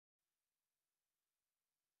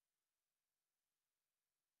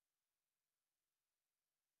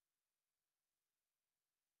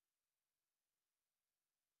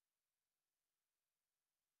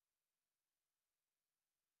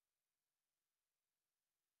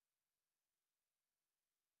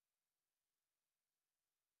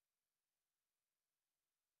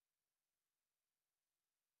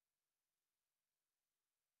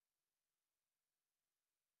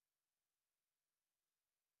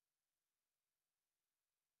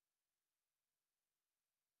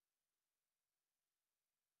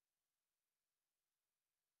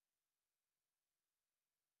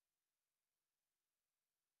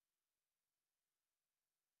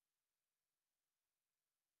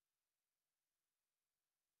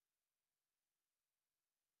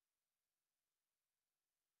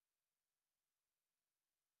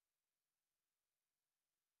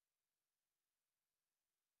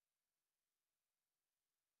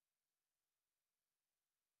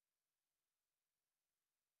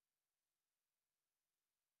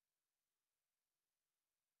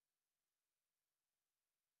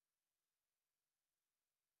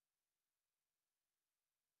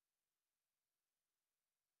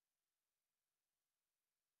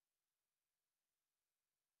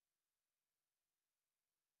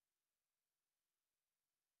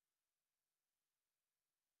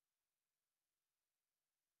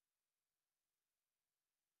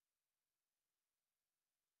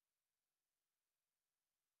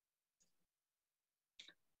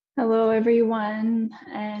Hello, everyone,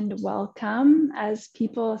 and welcome. As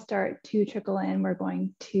people start to trickle in, we're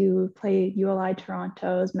going to play ULI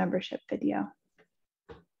Toronto's membership video.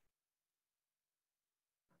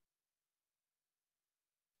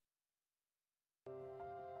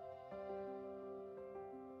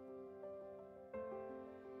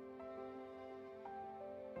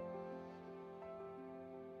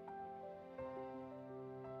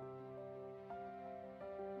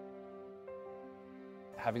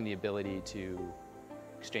 Having the ability to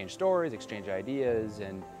exchange stories, exchange ideas,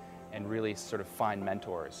 and really sort of find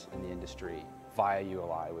mentors in the industry via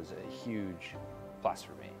ULI was a huge plus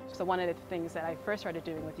for me. So one of the things that I first started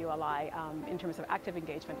doing with ULI in terms of active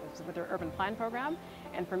engagement was with their urban plan program.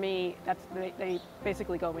 And for me, they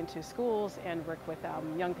basically go into schools and work with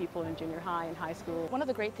young people in junior high and high school. One of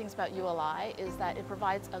the great things about ULI is that it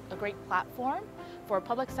provides a great platform for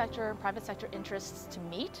public sector and private sector interests to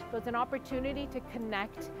meet. So it's an opportunity to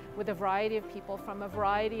connect with a variety of people from a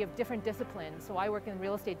variety of different disciplines. So I work in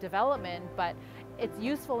real estate development, but it's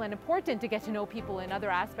useful and important to get to know people in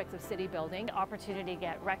other aspects of city building. The opportunity to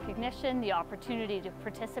get recognition, the opportunity to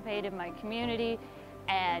participate in my community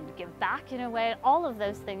and give back in a way, all of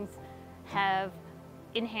those things have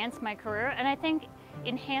enhanced my career and I think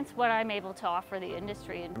enhanced what I'm able to offer the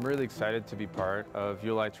industry. I'm really excited to be part of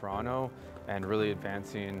ULI Toronto and really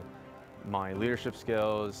advancing my leadership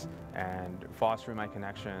skills and fostering my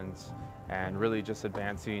connections and really just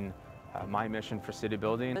advancing my mission for city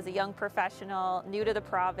building. I was a young professional, new to the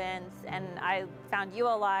province, and I found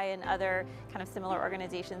ULI and other kind of similar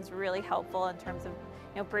organizations really helpful in terms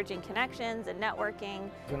of bridging connections and networking.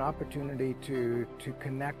 It's an opportunity to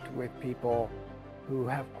connect with people who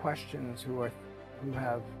have questions, who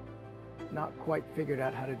have not quite figured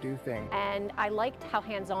out how to do things. And I liked how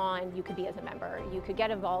hands-on you could be as a member. You could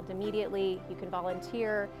get involved immediately, you can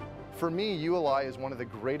volunteer. For me, ULI is one of the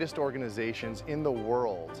greatest organizations in the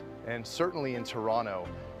world, and certainly in Toronto,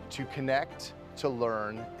 to connect, to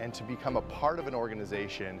learn, and to become a part of an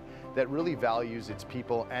organization that really values its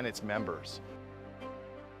people and its members.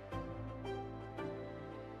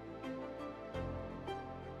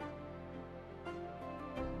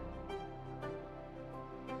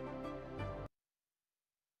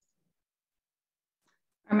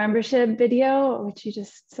 Our membership video, which you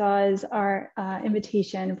just saw, is our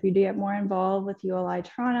invitation for you to get more involved with ULI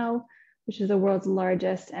Toronto, which is the world's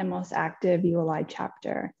largest and most active ULI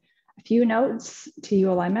chapter. A few notes to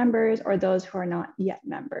ULI members or those who are not yet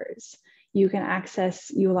members. You can access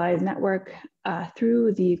ULI's network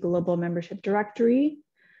through the Global Membership Directory.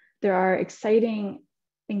 There are exciting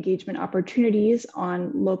engagement opportunities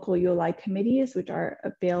on local ULI committees, which are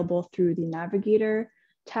available through the Navigator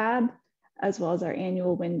tab, as well as our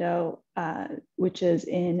annual window, which is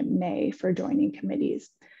in May for joining committees.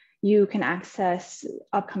 You can access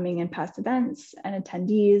upcoming and past events and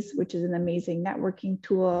attendees, which is an amazing networking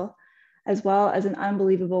tool, as well as an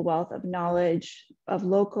unbelievable wealth of knowledge of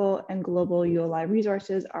local and global ULI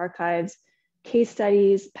resources, archives, case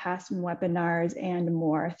studies, past webinars, and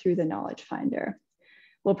more through the Knowledge Finder.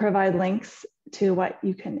 We'll provide links to what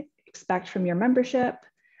you can expect from your membership,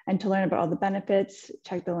 and to learn about all the benefits,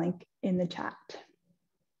 check the link in the chat.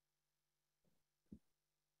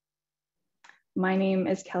 My name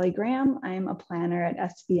is Kelly Graham. I'm a planner at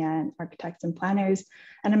SVN Architects and Planners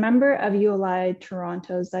and a member of ULI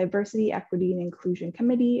Toronto's Diversity, Equity, and Inclusion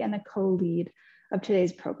Committee and a co-lead of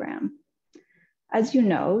today's program. As you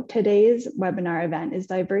know, today's webinar event is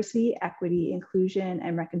Diversity, Equity, Inclusion,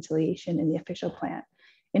 and Reconciliation in the Official Plan,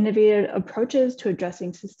 Innovative Approaches to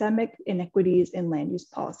Addressing Systemic Inequities in Land Use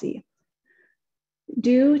Policy.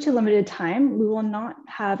 Due to limited time, we will not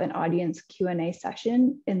have an audience Q&A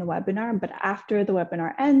session in the webinar, but after the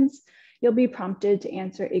webinar ends, you'll be prompted to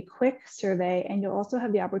answer a quick survey, and you'll also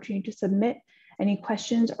have the opportunity to submit any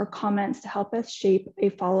questions or comments to help us shape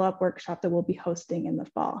a follow-up workshop that we'll be hosting in the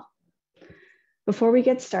fall. Before we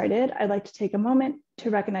get started, I'd like to take a moment to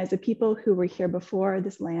recognize the people who were here before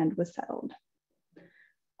this land was settled.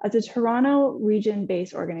 As a Toronto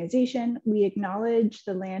region-based organization, we acknowledge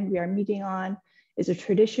the land we are meeting on is a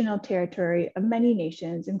traditional territory of many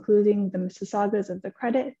nations, including the Mississaugas of the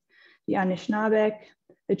Credit, the Anishinaabe,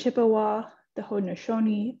 the Chippewa, the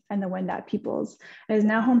Haudenosaunee, and the Wendat peoples, and is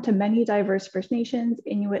now home to many diverse First Nations,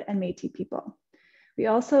 Inuit, and Métis people. We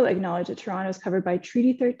also acknowledge that Toronto is covered by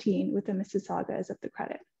Treaty 13 with the Mississaugas of the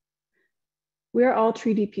Credit. We are all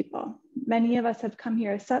treaty people. Many of us have come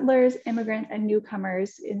here as settlers, immigrants, and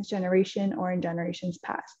newcomers in this generation or in generations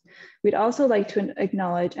past. We'd also like to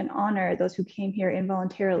acknowledge and honor those who came here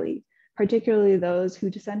involuntarily, particularly those who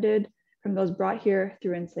descended from those brought here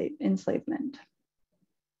through enslavement.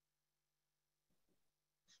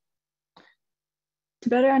 To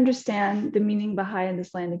better understand the meaning behind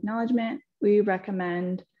this land acknowledgement, we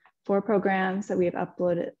recommend 4 programs that we have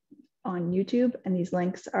uploaded on YouTube, and these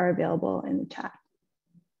links are available in the chat.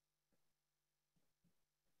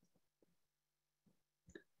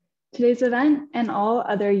 Today's event and all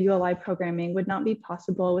other ULI programming would not be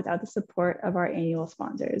possible without the support of our annual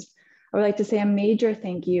sponsors. I would like to say a major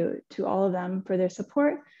thank you to all of them for their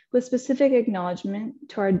support, with specific acknowledgement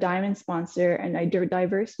to our diamond sponsor and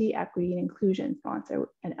diversity, equity, and inclusion sponsor,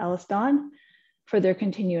 and Ellis Don, for their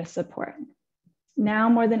continuous support. Now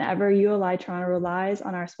more than ever, ULI Toronto relies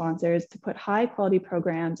on our sponsors to put high quality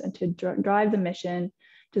programs and to drive the mission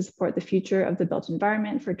to support the future of the built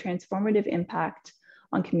environment for transformative impact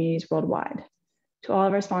on communities worldwide. To all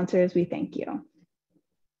of our sponsors, we thank you.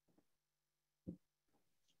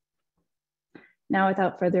 Now,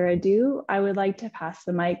 without further ado, I would like to pass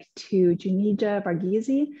the mic to Junija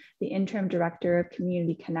Varghese, the Interim Director of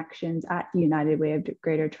Community Connections at United Way of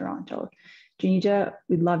Greater Toronto. Junija,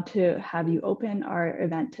 we'd love to have you open our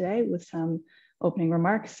event today with some opening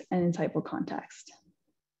remarks and insightful context.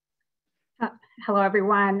 Hello,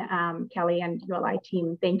 everyone. Kelly and ULI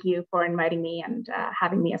team, thank you for inviting me and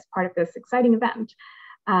having me as part of this exciting event.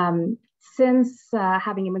 Since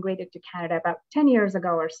having immigrated to Canada about 10 years ago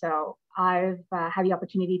or so, I've had the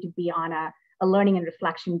opportunity to be on a learning and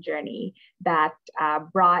reflection journey that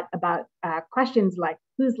brought about questions like,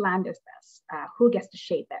 whose land is this? Who gets to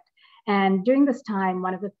shape it? And during this time,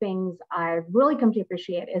 one of the things I've really come to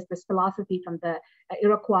appreciate is this philosophy from the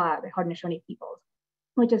Iroquois, the Haudenosaunee peoples,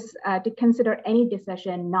 which is to consider any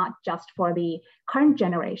decision not just for the current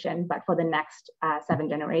generation, but for the next 7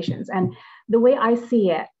 generations. And the way I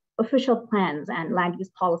see it, official plans and land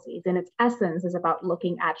use policies in its essence is about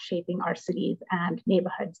looking at shaping our cities and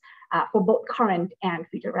neighborhoods for both current and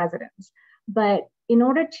future residents. But in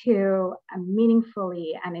order to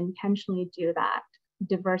meaningfully and intentionally do that,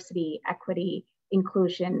 diversity, equity,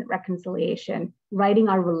 inclusion, reconciliation, writing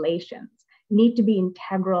our relations need to be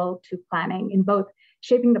integral to planning in both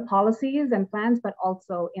shaping the policies and plans, but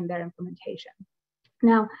also in their implementation.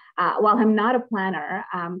 Now, while I'm not a planner,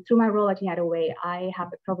 through my role at United Way, I have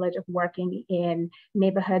the privilege of working in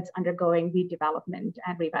neighborhoods undergoing redevelopment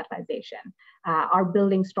and revitalization. Our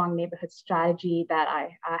Building Strong Neighborhood strategy that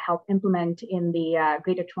I help implement in the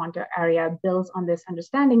Greater Toronto area builds on this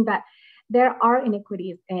understanding that there are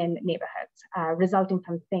inequities in neighborhoods resulting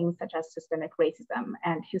from things such as systemic racism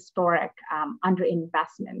and historic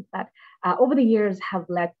underinvestment that over the years have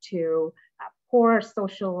led to poor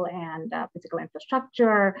social and physical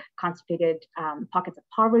infrastructure, concentrated pockets of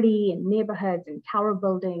poverty in neighborhoods and tower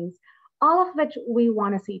buildings, all of which we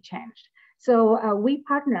want to see changed. So we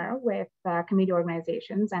partner with community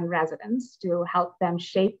organizations and residents to help them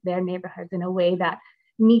shape their neighborhoods in a way that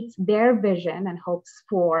meets their vision and hopes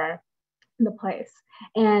for the place.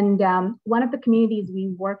 And one of the communities we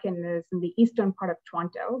work in is in the eastern part of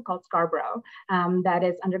Toronto called Scarborough, that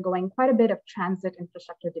is undergoing quite a bit of transit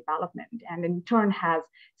infrastructure development, and in turn has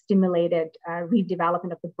stimulated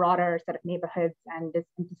redevelopment of the broader set of neighborhoods and is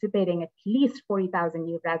anticipating at least 40,000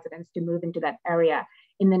 new residents to move into that area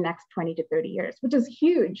in the next 20 to 30 years, which is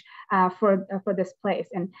huge for this place.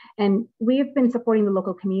 And we've been supporting the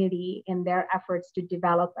local community in their efforts to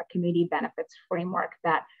develop a community benefits framework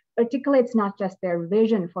that articulates not just their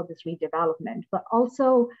vision for this redevelopment, but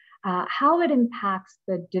also how it impacts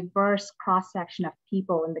the diverse cross-section of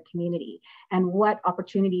people in the community and what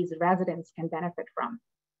opportunities residents can benefit from.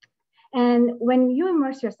 And when you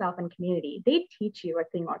immerse yourself in community, they teach you a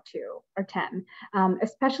thing or 2 or 10,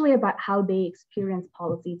 especially about how they experience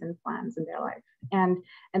policies and plans in their life. And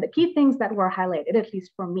the key things that were highlighted, at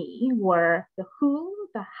least for me, were the who,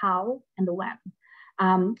 the how, and the when.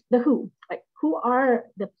 The who, like who are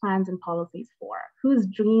the plans and policies for? Whose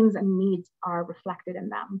dreams and needs are reflected in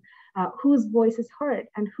them? Whose voice is heard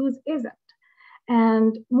and whose isn't?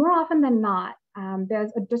 And more often than not,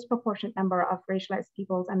 there's a disproportionate number of racialized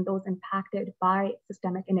peoples and those impacted by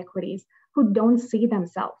systemic inequities who don't see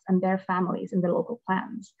themselves and their families in the local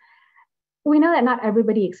plans. We know that not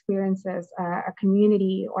everybody experiences a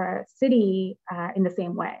community or a city in the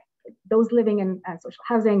same way. Those living in social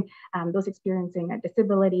housing, those experiencing a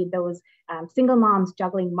disability, those single moms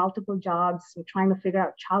juggling multiple jobs and trying to figure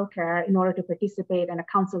out childcare in order to participate in a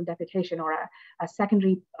council deputation or a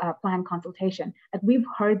secondary plan consultation. Like we've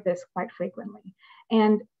heard this quite frequently.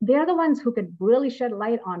 And they're the ones who could really shed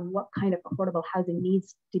light on what kind of affordable housing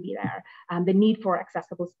needs to be there, the need for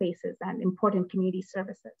accessible spaces and important community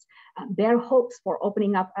services, their hopes for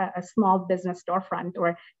opening up a small business storefront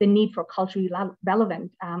or the need for culturally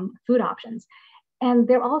relevant food options. And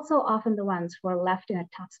they're also often the ones who are left in a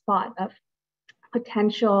tough spot of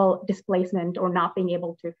potential displacement or not being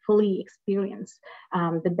able to fully experience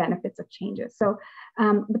the benefits of changes. So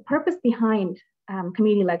the purpose behind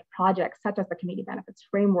community-led projects such as the Community Benefits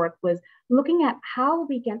Framework was looking at how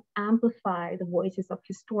we can amplify the voices of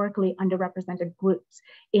historically underrepresented groups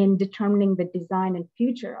in determining the design and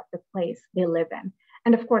future of the place they live in.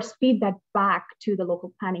 And of course, feed that back to the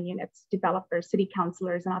local planning units, developers, city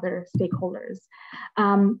councilors, and other stakeholders.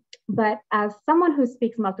 But as someone who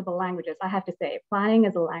speaks multiple languages, I have to say, planning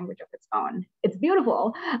is a language of its own. It's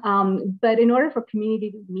beautiful, but in order for community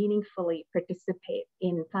to meaningfully participate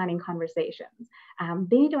in planning conversations,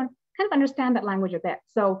 they need to kind of understand that language a bit.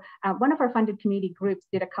 So one of our funded community groups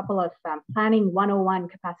did a couple of planning 101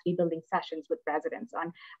 capacity building sessions with residents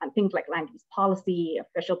on things like land use policy,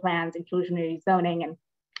 official plans, inclusionary zoning,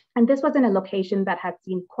 and this was in a location that had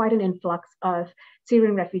seen quite an influx of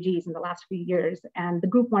Syrian refugees in the last few years. And the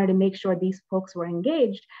group wanted to make sure these folks were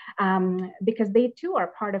engaged because they too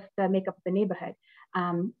are part of the makeup of the neighborhood.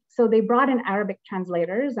 So they brought in Arabic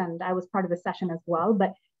translators, and I was part of the session as well.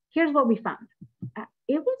 But here's what we found.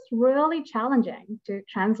 It was really challenging to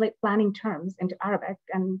translate planning terms into Arabic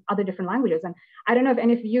and other different languages. And I don't know if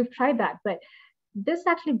any of you have tried that, but this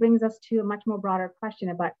actually brings us to a much more broader question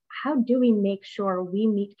about how do we make sure we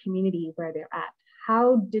meet community where they're at?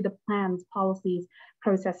 How do the plans, policies,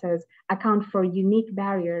 processes account for unique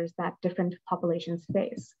barriers that different populations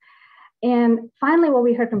face? And finally, what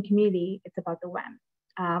we heard from community, it's about the when.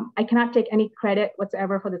 I cannot take any credit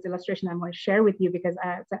whatsoever for this illustration I'm going to share with you because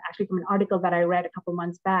it's actually from an article that I read a couple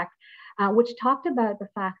months back, which talked about the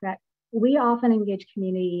fact that we often engage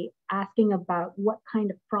community asking about what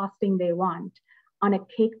kind of frosting they want on a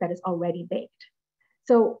cake that is already baked.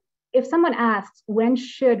 So if someone asks, when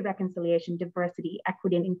should reconciliation, diversity,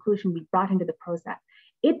 equity, and inclusion be brought into the process,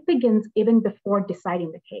 it begins even before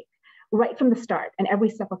deciding the cake, right from the start and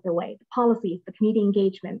every step of the way, the policies, the community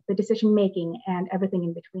engagement, the decision-making, and everything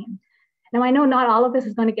in between. Now, I know not all of this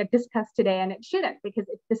is going to get discussed today, and it shouldn't, because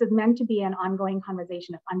this is meant to be an ongoing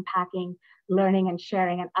conversation of unpacking, learning, and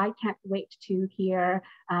sharing. And I can't wait to hear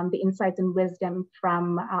the insights and wisdom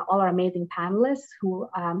from all our amazing panelists who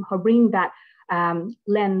are bringing that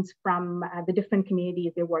lens from the different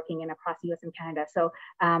communities they're working in across the US and Canada. So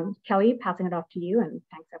Kelly, passing it off to you, and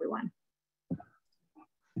thanks everyone.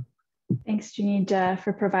 Thanks, Junija,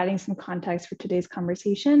 for providing some context for today's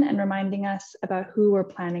conversation and reminding us about who we're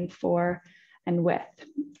planning for and with.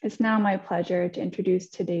 It's now my pleasure to introduce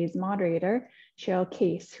today's moderator, Cheryl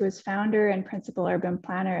Case, who is founder and principal urban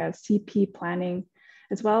planner of CP Planning,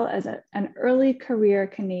 as well as an early career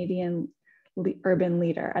Canadian urban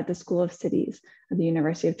leader at the School of Cities of the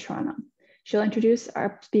University of Toronto. She'll introduce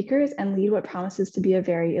our speakers and lead what promises to be a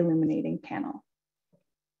very illuminating panel.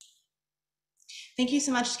 Thank you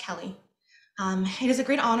so much, Kelly. It is a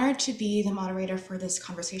great honor to be the moderator for this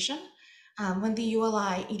conversation. When the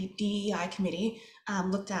ULI DEI committee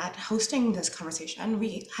looked at hosting this conversation,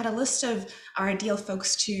 we had a list of our ideal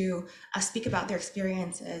folks to speak about their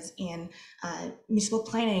experiences in municipal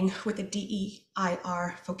planning with a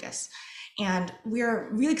DEIR focus. And we are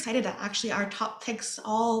really excited that actually our top picks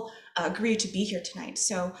all agree to be here tonight.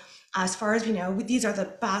 So as far as we know, these are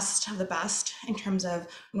the best of the best in terms of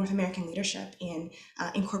North American leadership in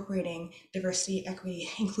incorporating diversity, equity,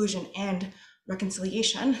 inclusion, and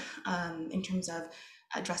reconciliation in terms of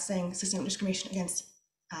addressing systemic discrimination against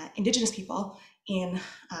Indigenous people in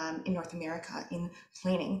North America in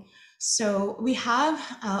planning. So we have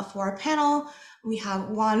for our panel, we have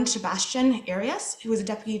Juan Sebastian Arias, who is a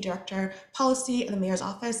Deputy Director Policy at the Mayor's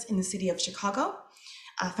Office in the City of Chicago.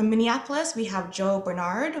 From Minneapolis, we have Joe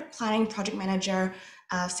Bernard, Planning Project Manager,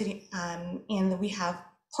 and we have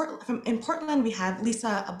in Portland, we have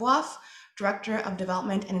Lisa Aboif, Director of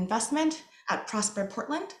Development and Investment at Prosper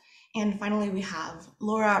Portland. And finally, we have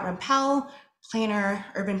Laura Rampell, Planner,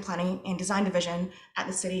 Urban Planning and Design Division at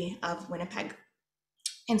the City of Winnipeg.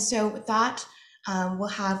 And so with that, we'll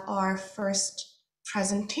have our first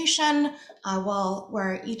presentation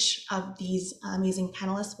where each of these amazing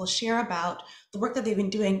panelists will share about the work that they've been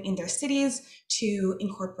doing in their cities to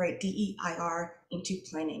incorporate DEIR into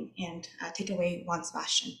planning. And take it away, Juan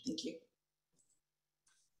Sebastian. Thank you.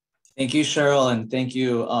 Thank you, Cheryl, and thank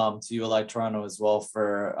you to ULI Toronto as well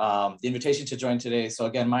for the invitation to join today. So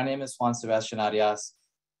again, my name is Juan Sebastian Arias,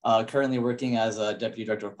 currently working as a Deputy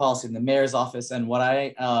Director of Policy in the Mayor's Office. And what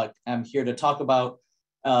I am here to talk about,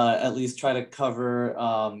 at least try to cover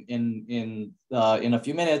in a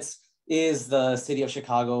few minutes, is the City of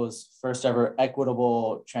Chicago's first ever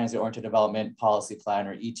equitable transit-oriented development policy plan,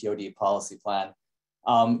 or ETOD policy plan.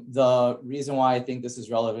 The reason why I think this is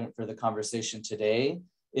relevant for the conversation today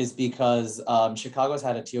is because Chicago's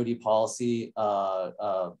had a TOD policy,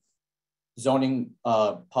 zoning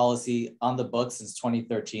policy on the books since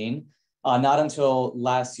 2013. Not until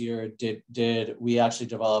last year did we actually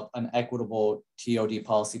develop an equitable TOD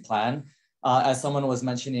policy plan. As someone was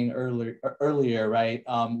mentioning earlier, right?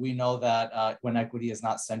 We know that when equity is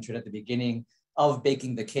not centered at the beginning of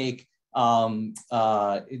baking the cake,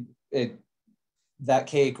 that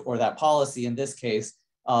cake or that policy in this case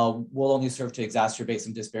will only serve to exacerbate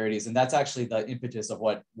some disparities. And that's actually the impetus of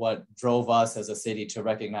what drove us as a city to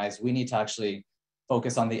recognize we need to actually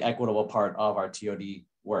focus on the equitable part of our TOD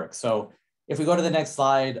work. So if we go to the next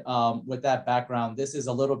slide, with that background, this is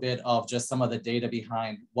a little bit of just some of the data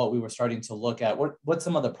behind what we were starting to look at, what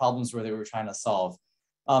some of the problems were that we were trying to solve.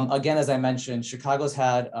 Again, as I mentioned, Chicago's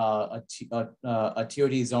had a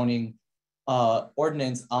TOD zoning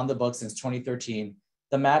ordinance on the books since 2013.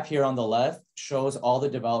 The map here on the left shows all the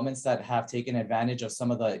developments that have taken advantage of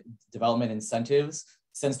some of the development incentives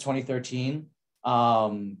since 2013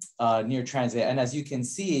 near transit. And as you can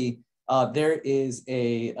see, there is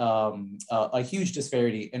a huge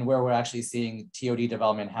disparity in where we're actually seeing TOD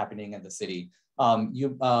development happening in the city.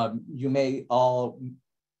 You all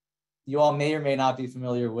may or may not be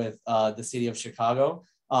familiar with the city of Chicago.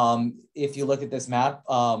 If you look at this map,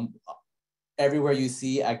 everywhere you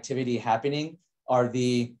see activity happening are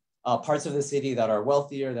the parts of the city that are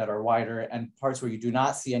wealthier, that are wider, and parts where you do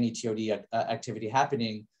not see any TOD activity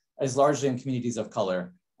happening is largely in communities of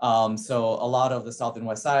color. So a lot of the South and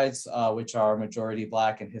West Sides, which are majority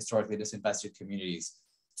Black and historically disinvested communities.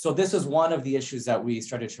 So this is one of the issues that we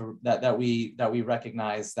started to, that we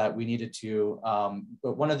recognized that we needed to,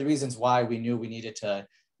 but one of the reasons why we knew we needed to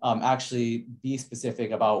actually be specific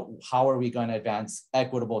about how are we going to advance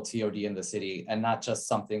equitable TOD in the city, and not just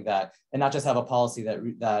something that, and not just have a policy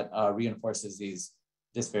that reinforces these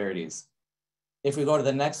disparities. If we go to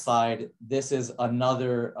the next slide, this is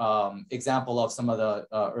another example of some of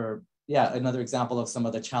the, another example of some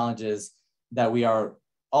of the challenges that we are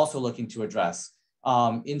also looking to address.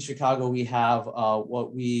 In Chicago, we have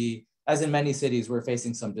as in many cities, we're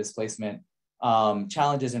facing some displacement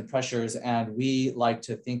challenges and pressures, and we like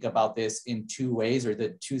to think about this in two ways, or the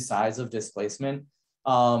two sides of displacement.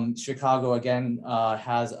 Chicago, again,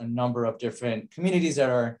 has a number of different communities that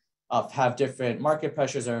are have different market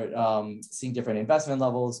pressures, are seeing different investment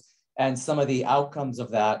levels, and some of the outcomes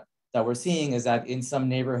of that we're seeing is that in some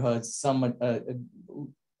neighborhoods,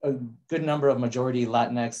 a good number of majority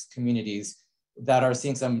Latinx communities that are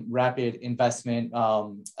seeing some rapid investment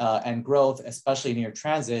and growth, especially near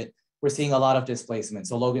transit, we're seeing a lot of displacement.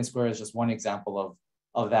 So Logan Square is just one example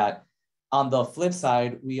of that. On the flip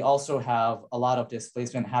side, we also have a lot of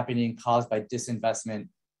displacement happening caused by disinvestment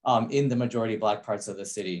in the majority Black parts of the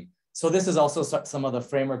city. So this is also some of the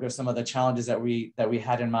framework or some of the challenges that we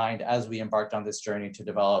had in mind as we embarked on this journey to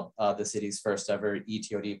develop the city's first ever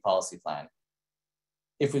ETOD policy plan.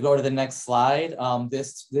 If we go to the next slide,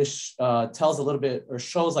 this tells a little bit, or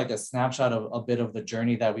shows like a snapshot of a bit of the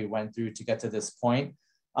journey that we went through to get to this point.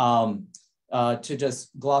 To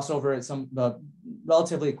just gloss over it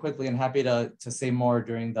relatively quickly, and happy to say more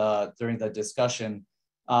during the discussion.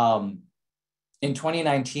 In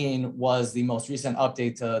 2019 was the most recent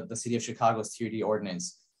update to the City of Chicago's TOD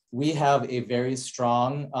ordinance. We have a very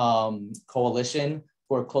strong coalition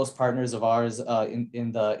who are close partners of ours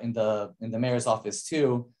in the mayor's office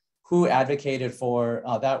too, who advocated for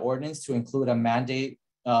that ordinance to include a mandate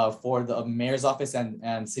for the mayor's office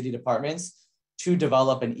and city departments to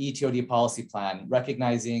develop an ETOD policy plan,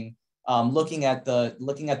 recognizing, looking at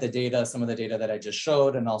the data, some of the data that I just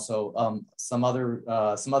showed, and also some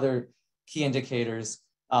other key indicators,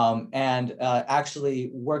 and actually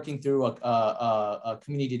working through a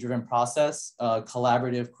community-driven process, a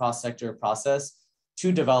collaborative cross-sector process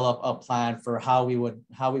to develop a plan for how we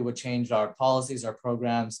would change our policies, our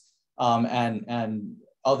programs, and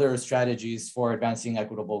other strategies for advancing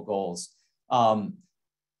equitable goals.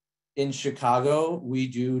 In Chicago, we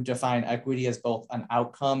do define equity as both an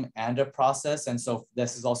outcome and a process. And so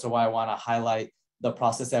this is also why I want to highlight the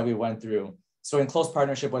process that we went through. So in close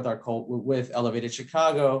partnership with Elevated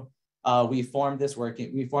Chicago, we formed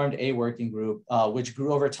a working group, which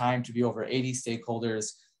grew over time to be over 80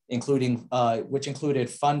 stakeholders, which included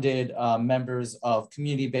funded members of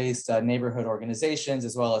community-based neighborhood organizations,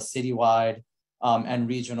 as well as citywide and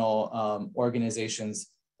regional organizations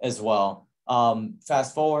as well.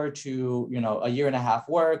 Fast forward to a year and a half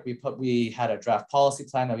work, we had a draft policy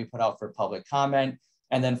plan that we put out for public comment.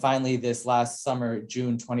 And then finally, this last summer,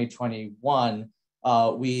 June 2021,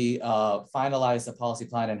 we finalized the policy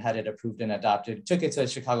plan and had it approved and adopted, took it to the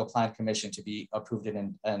Chicago Plan Commission to be approved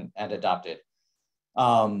and adopted.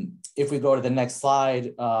 If we go to the next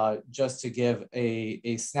slide, just to give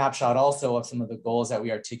a snapshot also of some of the goals that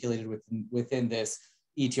we articulated within this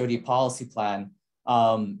ETOD policy plan.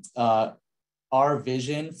 Our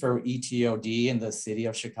vision for ETOD in the city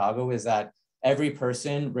of Chicago is that every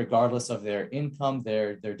person, regardless of their income,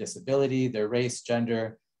 their disability, their race,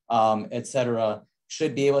 gender, et cetera,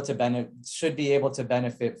 should be able to benefit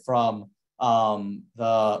from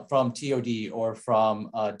TOD or from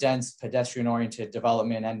dense pedestrian-oriented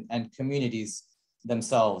development and communities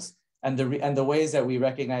themselves. And the ways that we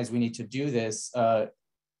recognize we need to do this,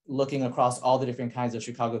 looking across all the different kinds of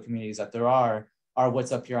Chicago communities that there are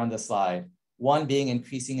what's up here on the slide. One being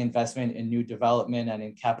increasing investment in new development and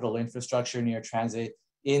in capital infrastructure near transit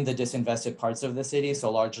in the disinvested parts of the city,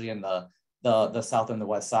 so largely in the south and the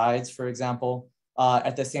west sides, for example.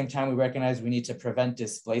 At the same time, we recognize we need to prevent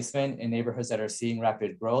displacement in neighborhoods that are seeing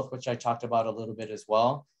rapid growth, which I talked about a little bit as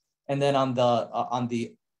well. And then on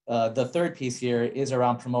the third piece here is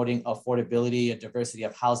around promoting affordability and diversity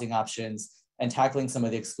of housing options and tackling some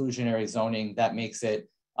of the exclusionary zoning that makes a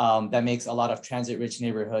lot of transit-rich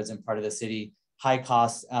neighborhoods and part of the city high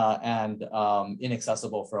cost and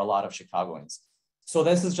inaccessible for a lot of Chicagoans. So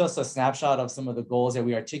this is just a snapshot of some of the goals that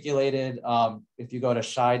we articulated. If you go to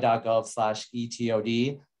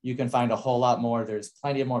chi.gov/ETOD, you can find a whole lot more. There's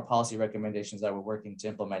plenty of more policy recommendations that we're working to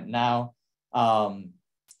implement now. And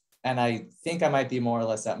I think I might be more or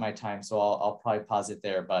less at my time, so I'll probably pause it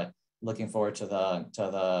there, but looking forward to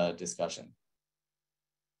the discussion.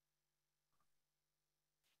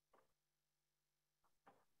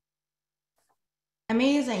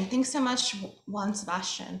 Amazing. Thanks so much, Juan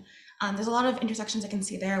Sebastian. There's a lot of intersections I can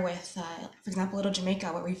see there with, for example, Little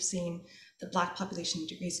Jamaica, where we've seen the Black population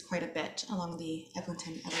decrease quite a bit along the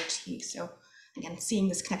Eglinton LRT. So again, seeing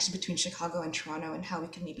this connection between Chicago and Toronto and how we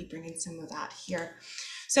can maybe bring in some of that here.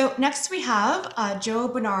 So next we have Joe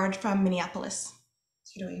Bernard from Minneapolis.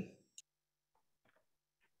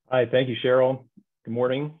 Hi, thank you, Cheryl. Good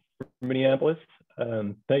morning from Minneapolis.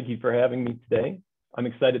 Thank you for having me today. I'm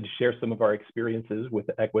excited to share some of our experiences with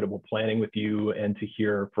equitable planning with you and to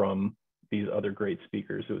hear from these other great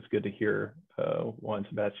speakers. It was good to hear Juan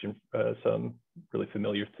Sebastian, some really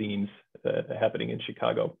familiar themes happening in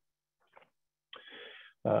Chicago.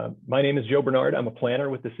 My name is Joe Bernard. I'm a planner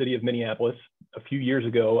with the city of Minneapolis. A few years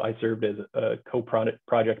ago, I served as a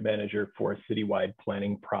co-project manager for a citywide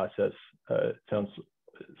planning process. It sounds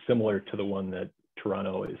similar to the one that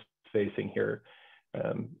Toronto is facing here.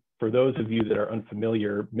 For those of you that are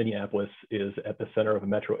unfamiliar, Minneapolis is at the center of a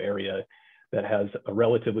metro area that has a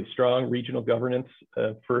relatively strong regional governance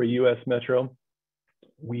for a US metro.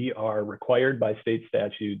 We are required by state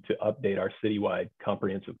statute to update our citywide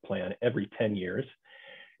comprehensive plan every 10 years.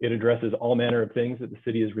 It addresses all manner of things that the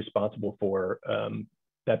city is responsible for.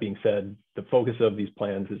 That being said, the focus of these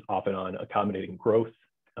plans is often on accommodating growth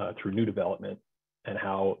through new development and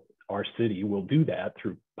how our city will do that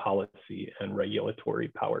through policy and regulatory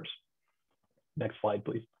powers. Next slide,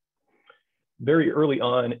 please. Very early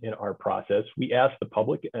on in our process, we asked the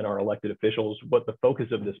public and our elected officials what the focus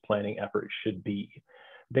of this planning effort should be.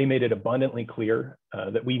 They made it abundantly clear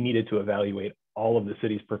that we needed to evaluate all of the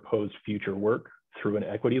city's proposed future work through an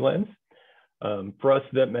equity lens. For us,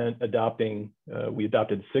 that meant we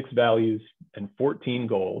adopted 6 values and 14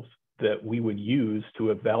 goals that we would use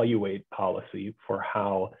to evaluate policy for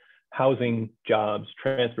how housing, jobs,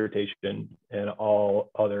 transportation, and all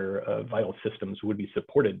other vital systems would be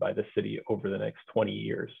supported by the city over the next 20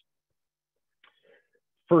 years.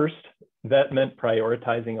 First, that meant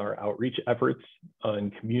prioritizing our outreach efforts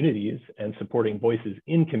on communities and supporting voices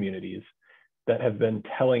in communities that have been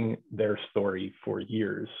telling their story for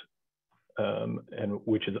years, and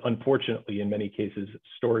which is unfortunately in many cases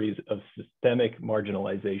stories of systemic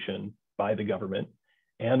marginalization by the government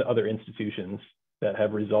and other institutions that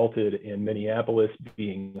have resulted in Minneapolis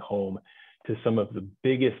being home to some of the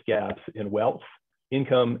biggest gaps in wealth,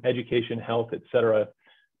 income, education, health, et cetera,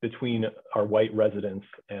 between our white residents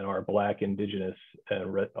and our Black, Indigenous,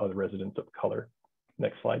 and other residents of color.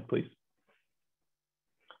 Next slide, please.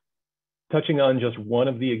 Touching on just one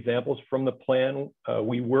of the examples from the plan,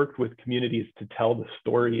 we worked with communities to tell the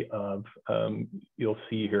story of, you'll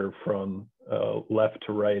see here from left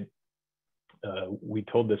to right, we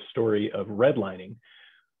told this story of redlining,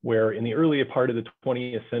 where in the earlier part of the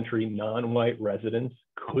 20th century, non-white residents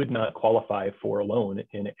could not qualify for a loan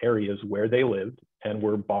in areas where they lived and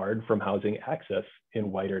were barred from housing access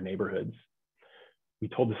in whiter neighborhoods. We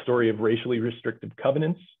told the story of racially restrictive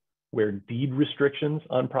covenants, where deed restrictions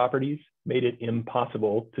on properties made it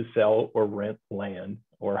impossible to sell or rent land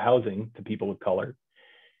or housing to people of color.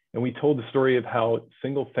 And we told the story of how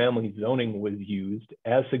single-family zoning was used,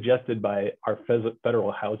 as suggested by our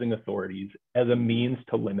federal housing authorities, as a means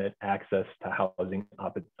to limit access to housing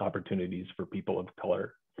opportunities for people of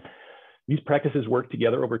color. These practices work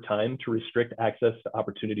together over time to restrict access to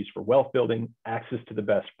opportunities for wealth building, access to the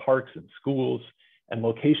best parks and schools, and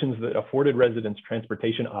locations that afforded residents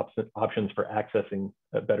transportation options for accessing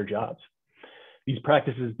better jobs. These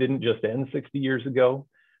practices didn't just end 60 years ago.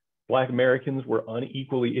 Black Americans were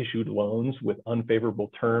unequally issued loans with unfavorable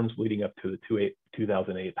terms leading up to the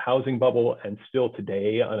 2008 housing bubble, and still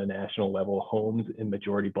today on a national level, homes in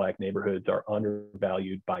majority Black neighborhoods are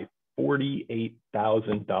undervalued by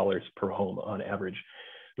 $48,000 per home on average.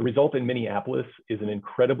 The result in Minneapolis is an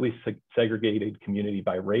incredibly segregated community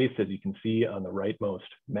by race, as you can see on the rightmost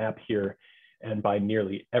map here, and by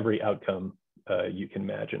nearly every outcome you can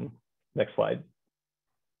imagine. Next slide.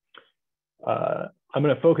 I'm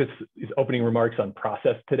going to focus these opening remarks on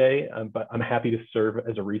process today, but I'm happy to serve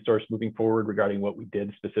as a resource moving forward regarding what we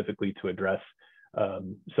did specifically to address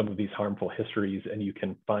some of these harmful histories, and you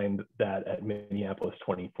can find that at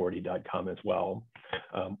Minneapolis2040.com as well.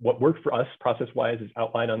 What worked for us process-wise is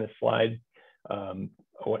outlined on this slide. I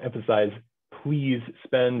want to emphasize, please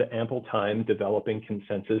spend ample time developing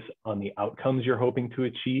consensus on the outcomes you're hoping to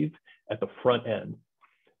achieve at the front end.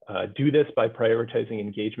 Do this by prioritizing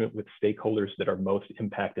engagement with stakeholders that are most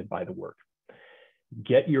impacted by the work.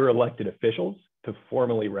 Get your elected officials to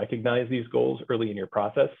formally recognize these goals early in your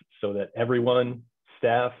process so that everyone,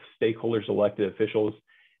 staff, stakeholders, elected officials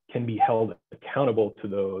can be held accountable to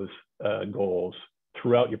those goals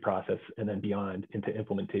throughout your process and then beyond into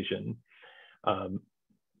implementation.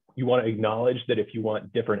 You want to acknowledge that if you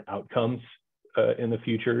want different outcomes in the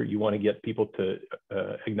future, you want to get people to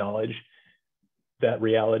acknowledge that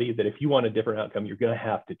reality, that if you want a different outcome, you're going to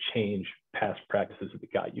have to change past practices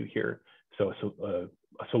that got you here. So a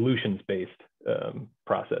solutions-based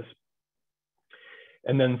process.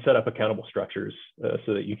 And then set up accountable structures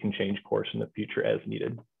so that you can change course in the future as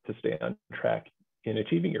needed to stay on track in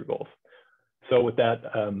achieving your goals. So with that,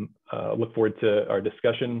 look forward to our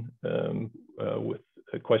discussion with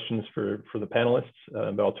questions for the panelists,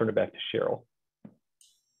 but I'll turn it back to Cheryl.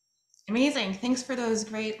 Amazing. Thanks for those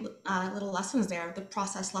great little lessons there, the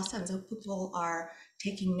process lessons. I hope people are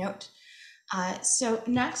taking note. So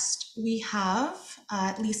next we have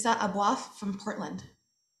Lisa Aboif from Portland.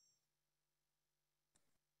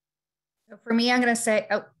 So for me, I'm going to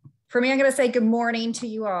say good morning to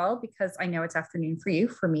you all because I know it's afternoon for you.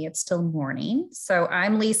 For me, it's still morning. So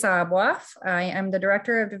I'm Lisa Aboif. I am the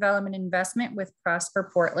Director of Development and Investment with Prosper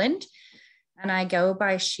Portland. And I go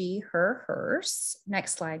by she, her, hers.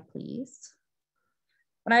 Next slide, please.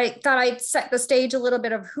 But I thought I'd set the stage a little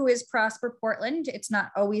bit of who is Prosper Portland. It's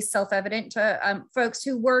not always self-evident to folks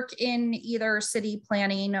who work in either city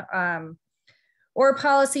planning or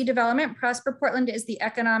policy development. Prosper Portland is the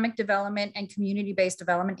economic development and community-based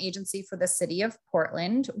development agency for the city of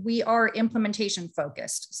Portland. We are implementation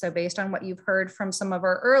focused. So based on what you've heard from some of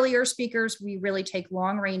our earlier speakers, we really take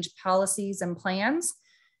long-range policies and plans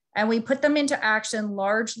and we put them into action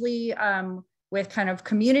largely with kind of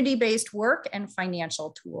community-based work and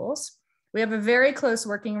financial tools. We have a very close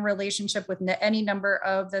working relationship with any number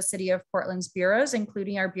of the City of Portland's bureaus,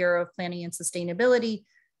 including our Bureau of Planning and Sustainability,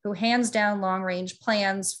 who hands down long-range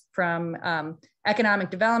plans from economic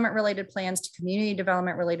development related plans to community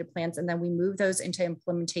development related plans, and then we move those into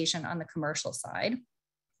implementation on the commercial side.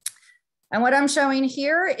 And what I'm showing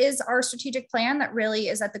here is our strategic plan that really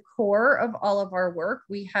is at the core of all of our work.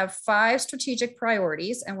 We have 5 strategic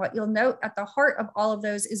priorities, and what you'll note at the heart of all of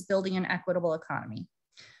those is building an equitable economy.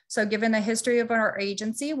 So given the history of our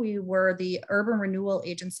agency, we were the urban renewal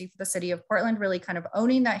agency for the City of Portland, really kind of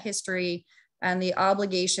owning that history and the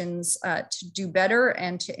obligations to do better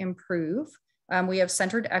and to improve. We have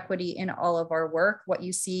centered equity in all of our work. What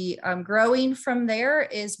you see growing from there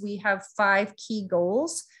is we have 5 key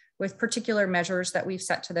goals with particular measures that we've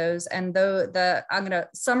set to those. And I'm gonna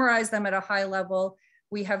summarize them at a high level.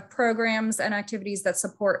 We have programs and activities that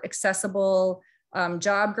support accessible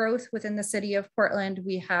job growth within the City of Portland.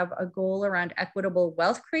 We have a goal around equitable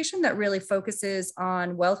wealth creation that really focuses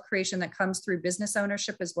on wealth creation that comes through business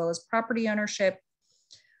ownership as well as property ownership.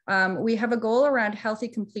 We have a goal around healthy,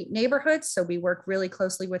 complete neighborhoods. So we work really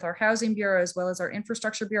closely with our housing bureau as well as our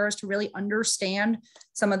infrastructure bureaus to really understand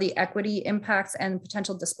some of the equity impacts and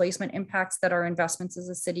potential displacement impacts that our investments as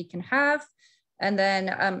a city can have. And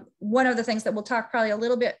then one of the things that we'll talk probably a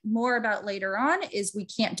little bit more about later on is we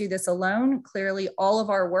can't do this alone. Clearly, all of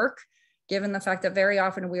our work, given the fact that very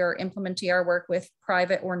often we are implementing our work with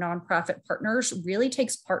private or nonprofit partners, really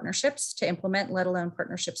takes partnerships to implement, let alone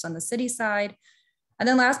partnerships on the city side. And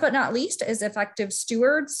then last but not least is effective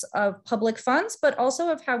stewards of public funds, but also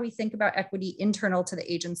of how we think about equity internal to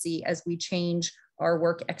the agency as we change our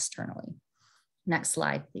work externally. Next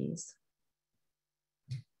slide, please.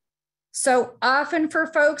 So often for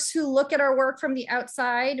folks who look at our work from the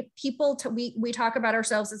outside, we talk about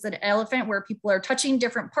ourselves as an elephant where people are touching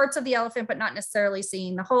different parts of the elephant, but not necessarily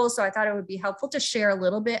seeing the whole. So I thought it would be helpful to share a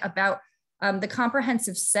little bit about the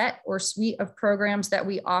comprehensive set or suite of programs that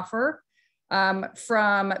we offer,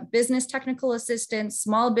 from business technical assistance,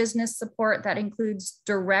 small business support that includes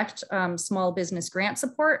direct small business grant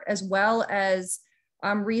support, as well as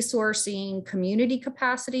resourcing community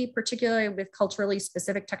capacity, particularly with culturally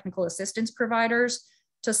specific technical assistance providers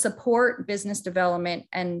to support business development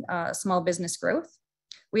and small business growth.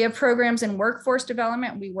 We have programs in workforce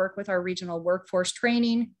development. We work with our regional workforce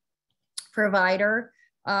training provider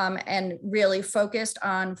and really focused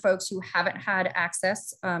on folks who haven't had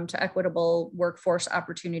access to equitable workforce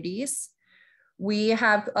opportunities. We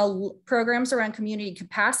have programs around community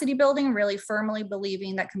capacity building, really firmly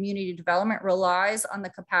believing that community development relies on the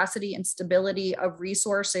capacity and stability of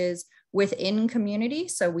resources within community.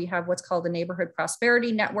 So we have what's called the Neighborhood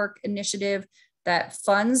Prosperity Network initiative that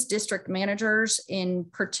funds district managers in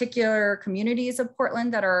particular communities of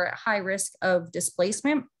Portland that are at high risk of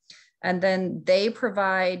displacement. And then they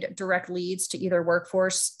provide direct leads to either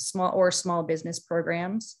workforce small business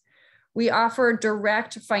programs. We offer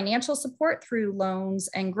direct financial support through loans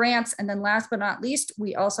and grants. And then last but not least,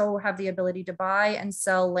 we also have the ability to buy and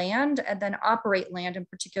sell land and then operate land in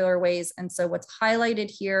particular ways. And so what's highlighted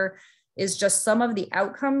here is just some of the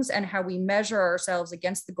outcomes and how we measure ourselves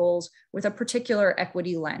against the goals with a particular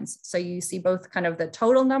equity lens. So you see both kind of the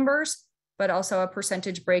total numbers, but also a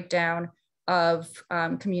percentage breakdown of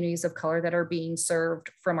communities of color that are being served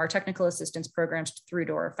from our technical assistance programs through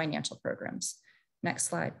to our financial programs. Next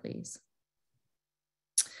slide, please.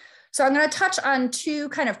 So I'm going to touch on two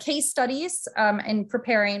kind of case studies in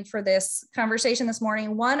preparing for this conversation this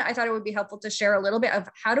morning. One, I thought it would be helpful to share a little bit of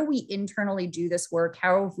how do we internally do this work?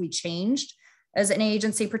 How have we changed as an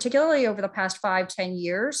agency, particularly over the past 5-10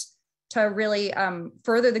 years, to really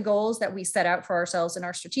further the goals that we set out for ourselves in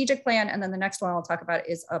our strategic plan. And then the next one I'll talk about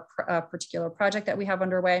is a particular project that we have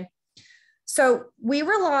underway. So we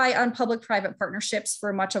rely on public-private partnerships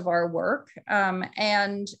for much of our work.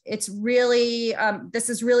 And it's really, this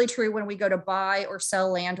is really true when we go to buy or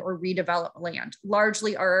sell land or redevelop land.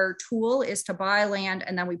 Largely our tool is to buy land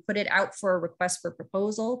and then we put it out for a request for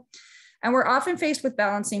proposal. And we're often faced with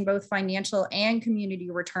balancing both financial and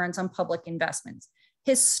community returns on public investments.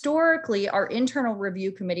 Historically, our internal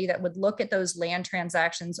review committee that would look at those land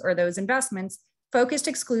transactions or those investments focused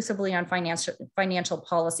exclusively on financial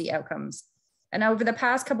policy outcomes. And over the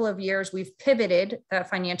past couple of years, we've pivoted that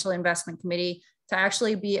financial investment committee to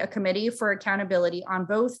actually be a committee for accountability on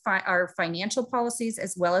both our financial policies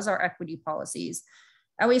as well as our equity policies.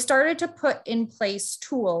 And we started to put in place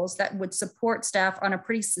tools that would support staff on a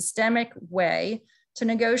pretty systemic way to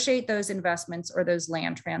negotiate those investments or those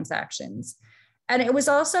land transactions. And it was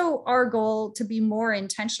also our goal to be more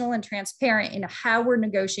intentional and transparent in how we're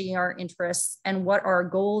negotiating our interests and what our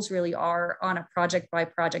goals really are on a project by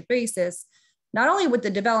project basis, not only with the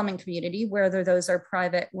development community, whether those are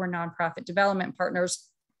private or nonprofit development partners,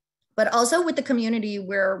 but also with the community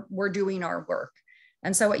where we're doing our work.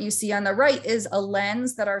 And so what you see on the right is a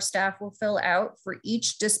lens that our staff will fill out for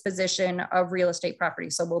each disposition of real estate property.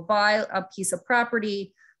 So we'll buy a piece of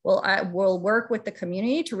property, we'll work with the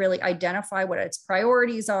community to really identify what its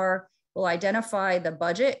priorities are. We'll identify the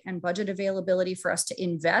budget and budget availability for us to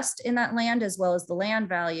invest in that land as well as the land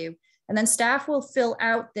value. And then staff will fill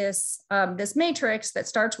out this matrix that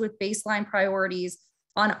starts with baseline priorities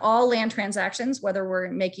on all land transactions, whether we're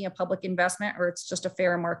making a public investment or it's just a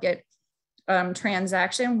fair market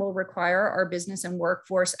transaction. Will require our business and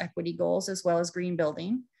workforce equity goals as well as green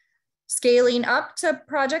building. Scaling up to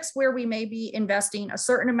projects where we may be investing a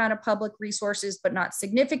certain amount of public resources, but not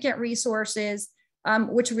significant resources,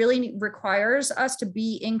 which really requires us to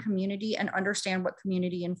be in community and understand what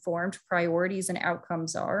community informed priorities and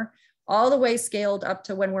outcomes are, all the way scaled up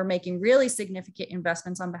to when we're making really significant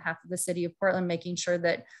investments on behalf of the city of Portland, making sure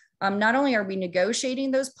that not only are we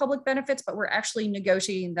negotiating those public benefits, but we're actually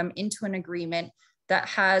negotiating them into an agreement that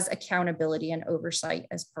has accountability and oversight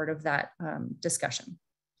as part of that discussion.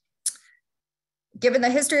 Given the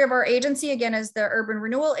history of our agency, again, as the Urban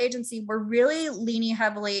Renewal Agency, we're really leaning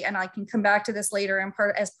heavily, and I can come back to this later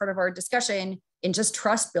as part of our discussion, in just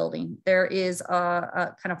trust building. There is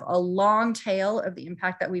a kind of a long tail of the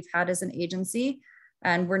impact that we've had as an agency,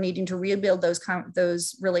 and we're needing to rebuild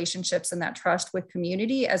those relationships and that trust with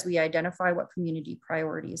community as we identify what community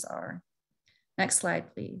priorities are. Next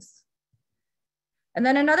slide, please. And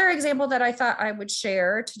then another example that I thought I would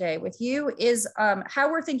share today with you is how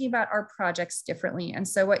we're thinking about our projects differently. And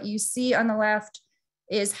so what you see on the left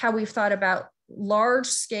is how we've thought about large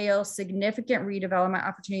scale, significant redevelopment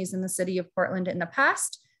opportunities in the city of Portland in the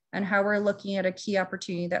past, and how we're looking at a key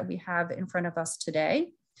opportunity that we have in front of us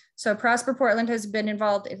today. So Prosper Portland has been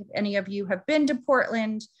involved. If any of you have been to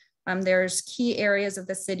Portland, there's key areas of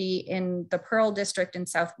the city in the Pearl District and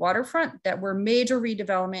South Waterfront that were major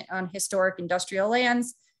redevelopment on historic industrial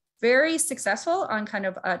lands, very successful on kind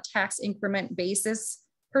of a tax increment basis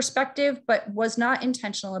perspective, but was not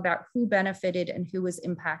intentional about who benefited and who was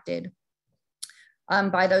impacted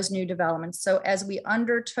by those new developments. So as we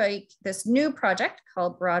undertake this new project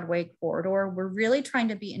called Broadway Corridor, we're really trying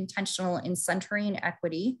to be intentional in centering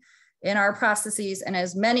equity in our processes. And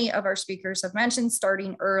as many of our speakers have mentioned,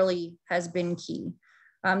 starting early has been key.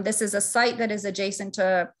 This is a site that is adjacent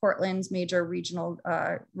to Portland's major regional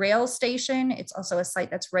rail station. It's also a site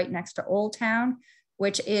that's right next to Old Town,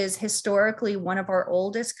 which is historically one of our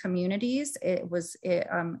oldest communities. It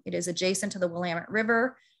is adjacent to the Willamette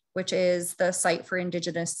River, which is the site for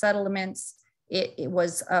indigenous settlements. It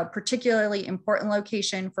was a particularly important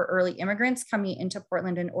location for early immigrants coming into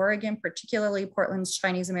Portland and Oregon, particularly Portland's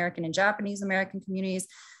Chinese American and Japanese American communities.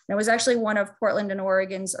 And it was actually one of Portland and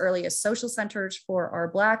Oregon's earliest social centers for our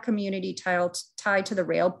Black community tied to the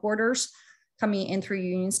rail porters coming in through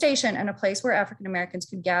Union Station, and a place where African Americans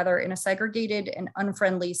could gather in a segregated and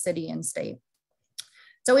unfriendly city and state.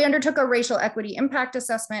 So we undertook a racial equity impact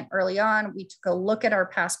assessment early on. We took a look at our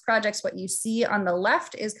past projects. What you see on the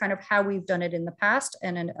left is kind of how we've done it in the past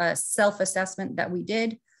and a self-assessment that we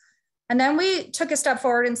did. And then we took a step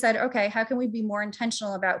forward and said, okay, how can we be more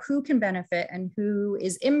intentional about who can benefit and who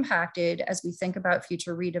is impacted as we think about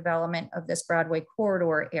future redevelopment of this Broadway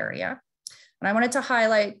corridor area? And I wanted to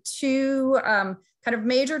highlight two kind of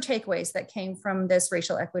major takeaways that came from this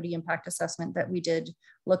racial equity impact assessment that we did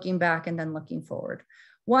looking back and then looking forward.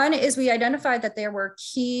 One is we identified that there were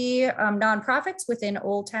key nonprofits within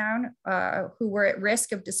Old Town who were at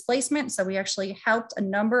risk of displacement. So we actually helped a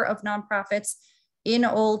number of nonprofits in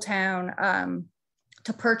Old Town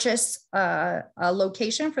to purchase a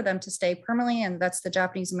location for them to stay permanently. And that's the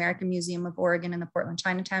Japanese American Museum of Oregon and the Portland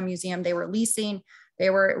Chinatown Museum. They were leasing.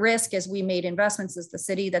 They were at risk as we made investments as the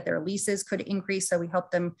city that their leases could increase. So we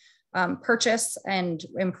helped them purchase and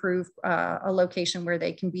improve a location where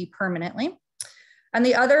they can be permanently. And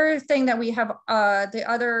the other thing that we have, the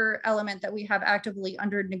other element that we have actively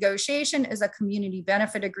under negotiation is a community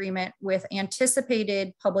benefit agreement with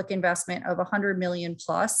anticipated public investment of 100 million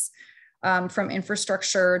plus from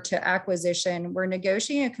infrastructure to acquisition. We're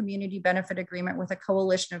negotiating a community benefit agreement with a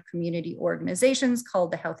coalition of community organizations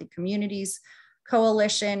called the Healthy Communities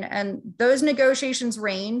Coalition. And those negotiations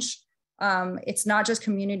range. It's not just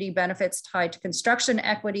community benefits tied to construction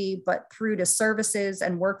equity, but through to services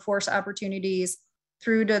and workforce opportunities,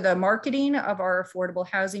 through to the marketing of our affordable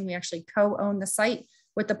housing. We actually co-own the site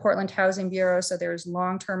with the Portland Housing Bureau. So there's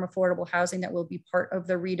long-term affordable housing that will be part of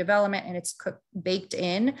the redevelopment, and it's baked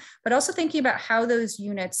in, but also thinking about how those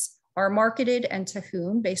units are marketed and to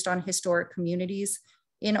whom based on historic communities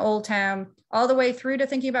in Old Town, all the way through to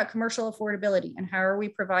thinking about commercial affordability and how are we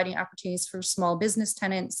providing opportunities for small business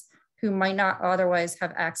tenants who might not otherwise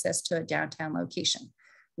have access to a downtown location.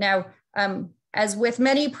 Now, as with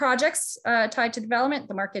many projects tied to development,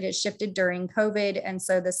 the market has shifted during COVID. And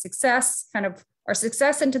so the success, our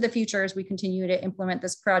success into the future as we continue to implement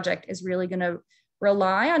this project is really gonna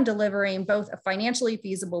rely on delivering both a financially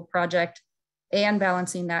feasible project and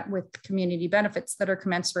balancing that with community benefits that are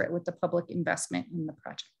commensurate with the public investment in the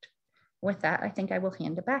project. With that, I think I will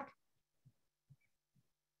hand it back.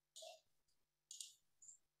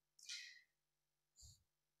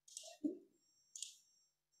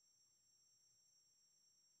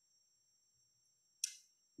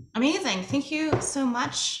 Amazing. Thank you so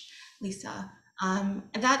much, Lisa.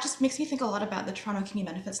 That just makes me think a lot about the Toronto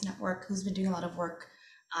Community Benefits Network, who's been doing a lot of work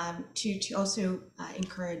to also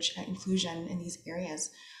encourage inclusion in these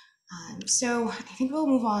areas. So I think we'll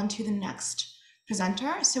move on to the next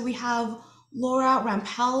presenter. So we have Laura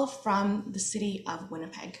Rampell from the City of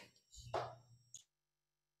Winnipeg.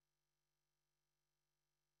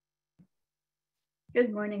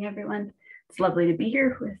 Good morning, everyone. It's lovely to be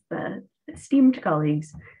here with esteemed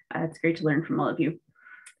colleagues. It's great to learn from all of you.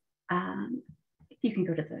 If you can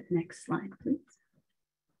go to the next slide, please.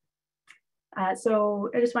 So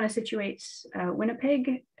I just want to situate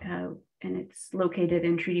Winnipeg, and it's located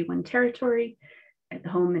in Treaty 1 territory at the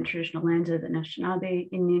home and traditional lands of the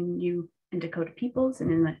Anishinaabe, Innu, and Dakota peoples,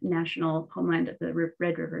 and in the national homeland of the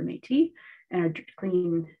Red River Métis and our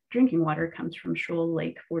clean drinking water comes from Shoal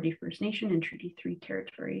Lake 40 First Nation and Treaty 3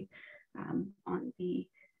 territory on the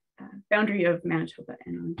boundary of Manitoba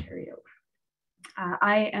and Ontario.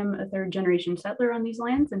 I am a third-generation settler on these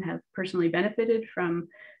lands and have personally benefited from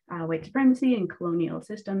white supremacy and colonial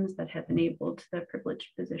systems that have enabled the privileged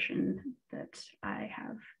position that I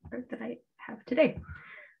have today.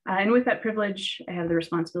 And with that privilege, I have the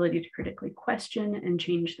responsibility to critically question and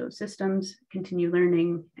change those systems, continue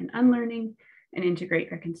learning and unlearning, and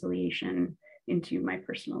integrate reconciliation into my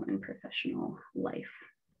personal and professional life.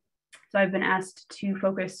 So I've been asked to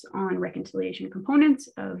focus on reconciliation components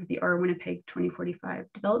of the Our-Winnipeg 2045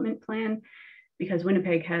 development plan because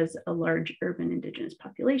Winnipeg has a large urban Indigenous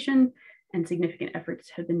population and significant efforts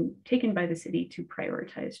have been taken by the city to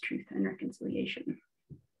prioritize truth and reconciliation.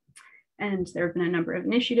 And there have been a number of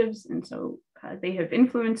initiatives, and so they have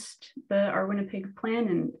influenced the Our-Winnipeg plan,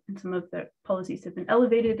 and some of the policies have been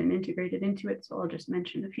elevated and integrated into it. So I'll just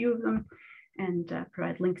mention a few of them and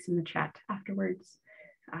provide links in the chat afterwards.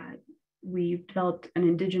 We've developed an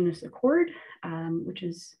Indigenous Accord, which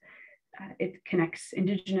is, it connects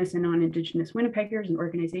Indigenous and non-Indigenous Winnipeggers and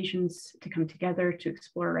organizations to come together to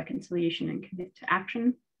explore reconciliation and commit to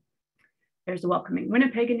action. There's the Welcoming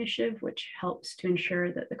Winnipeg initiative, which helps to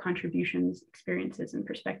ensure that the contributions, experiences, and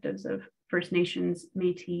perspectives of First Nations,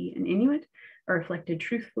 Métis, and Inuit are reflected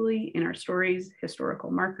truthfully in our stories, historical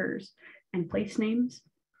markers, and place names.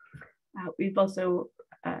 We've also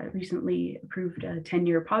recently approved a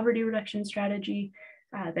 10-year poverty reduction strategy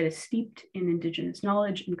that is steeped in Indigenous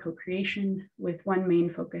knowledge and co-creation, with one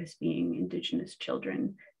main focus being Indigenous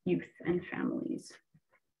children, youth, and families.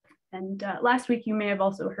 And last week, you may have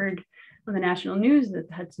also heard on the national news that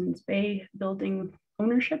the Hudson's Bay building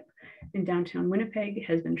ownership in downtown Winnipeg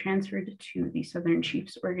has been transferred to the Southern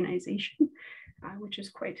Chiefs organization, which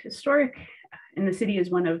is quite historic. And the city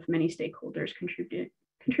is one of many stakeholders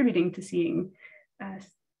contributing to seeing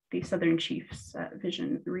the Southern Chiefs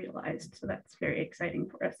vision realized. So that's very exciting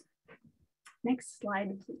for us. Next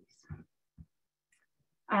slide, please.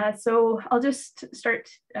 So I'll just start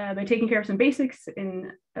by taking care of some basics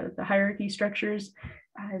in the hierarchy structures,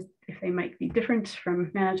 if they might be different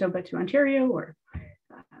from Manitoba to Ontario or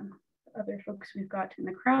other folks we've got in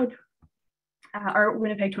the crowd. Our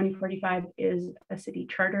Winnipeg 2045 is a city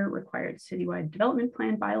charter required citywide development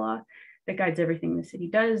plan bylaw that guides everything the city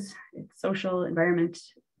does. It's social,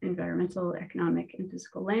 environmental, economic, and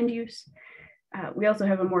physical land use. We also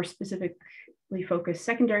have a more specifically focused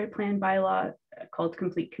secondary plan bylaw called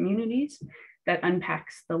Complete Communities that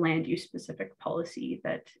unpacks the land use specific policy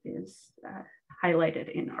that is highlighted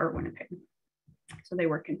in Our-Winnipeg. So they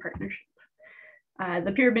work in partnership.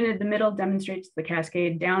 The pyramid in the middle demonstrates the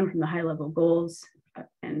cascade down from the high level goals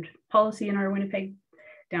and policy in Our-Winnipeg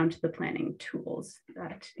down to the planning tools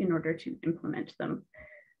in order to implement them.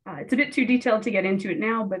 It's a bit too detailed to get into it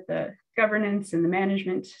now, but the governance and the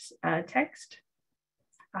management text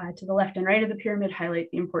to the left and right of the pyramid highlight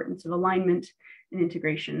the importance of alignment and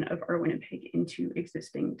integration of Our-Winnipeg into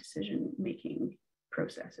existing decision-making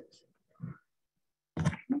processes.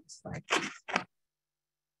 Next slide, please.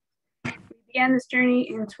 We began this journey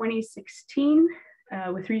in 2016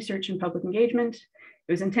 with research and public engagement.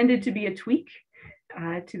 It was intended to be a tweak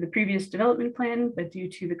to the previous development plan, but due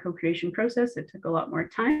to the co-creation process, it took a lot more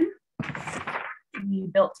time. We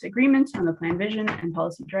built agreements on the plan vision and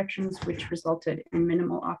policy directions, which resulted in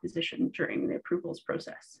minimal opposition during the approvals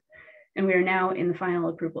process. And we are now in the final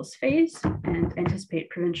approvals phase and anticipate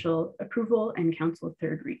provincial approval and council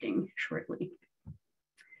third reading shortly.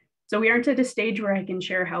 So we aren't at a stage where I can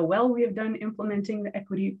share how well we have done implementing the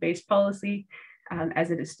equity-based policy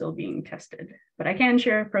as it is still being tested. But I can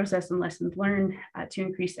share a process and lessons learned to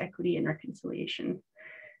increase equity and reconciliation.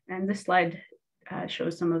 And this slide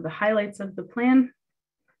shows some of the highlights of the plan.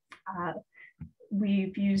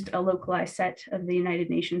 We've used a localized set of the United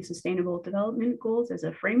Nations Sustainable Development Goals as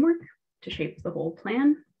a framework to shape the whole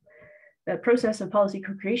plan. The process of policy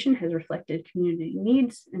co-creation has reflected community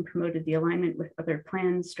needs and promoted the alignment with other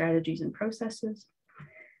plans, strategies, and processes.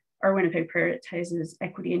 Our-Winnipeg prioritizes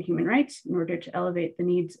equity and human rights in order to elevate the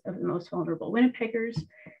needs of the most vulnerable Winnipeggers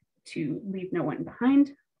to leave no one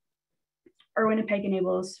behind. Our-Winnipeg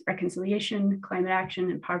enables reconciliation, climate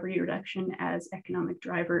action, and poverty reduction as economic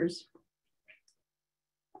drivers.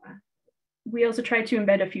 We also try to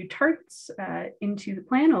embed a few targets into the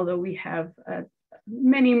plan, although we have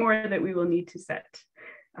many more that we will need to set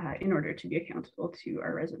in order to be accountable to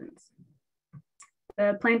our residents.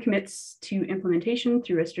 The plan commits to implementation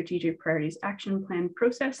through a strategic priorities action plan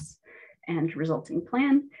process and resulting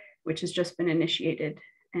plan, which has just been initiated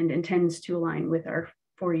and intends to align with our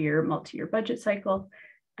 4-year multi-year budget cycle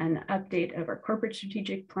an update of our corporate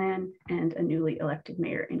strategic plan, and a newly elected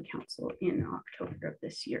mayor and council in October of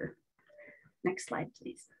this year. Next slide,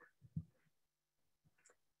 please.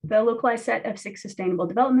 The localized set of 6 sustainable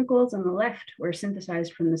development goals on the left were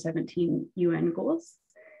synthesized from the 17 UN goals,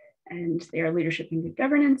 and they are leadership and good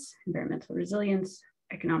governance, environmental resilience,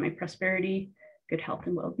 economic prosperity, good health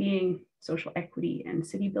and well-being, social equity, and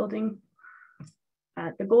city building.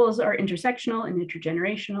 The goals are intersectional and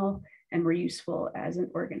intergenerational and were useful as an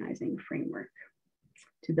organizing framework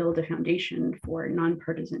to build a foundation for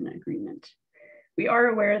nonpartisan agreement. We are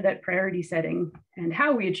aware that priority setting and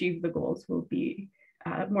how we achieve the goals will be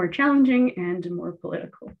more challenging and more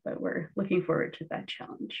political, but we're looking forward to that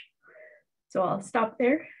challenge. So I'll stop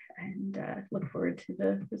there and look forward to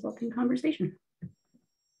the resulting conversation.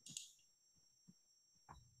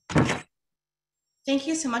 Thank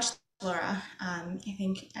you so much, Laura. I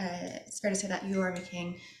think it's fair to say that you are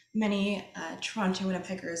making many Toronto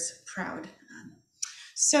Winnipeggers proud.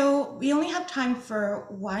 So we only have time for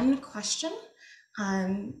one question,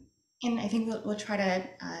 and I think we'll try to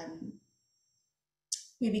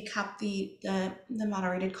maybe cap the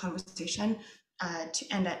moderated conversation to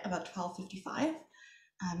end at about 12:55.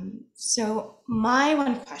 So my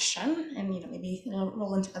one question, and maybe it'll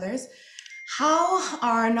roll into others, how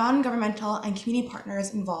are non-governmental and community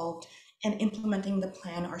partners involved in implementing the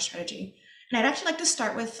plan or strategy? And I'd actually like to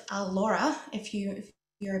start with Laura, if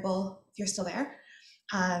you're still there,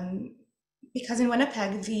 because in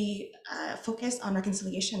Winnipeg, the focus on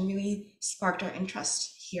reconciliation really sparked our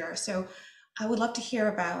interest here. So I would love to hear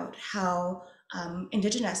about how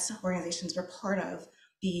Indigenous organizations were part of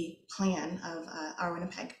the plan of our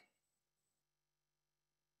Winnipeg.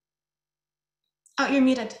 Oh, you're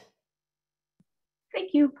muted.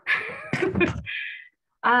 Thank you.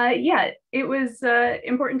 Yeah, it was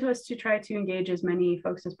important to us to try to engage as many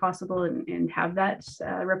folks as possible and have that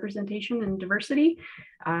representation and diversity.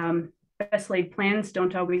 Best laid plans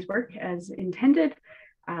don't always work as intended,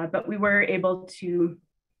 but we were able to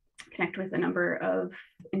connect with a number of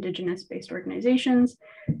Indigenous-based organizations.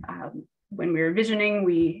 When we were visioning,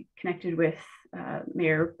 we connected with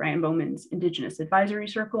Mayor Brian Bowman's Indigenous Advisory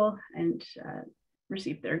Circle and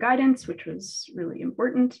received their guidance, which was really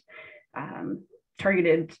important.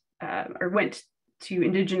 Targeted or went to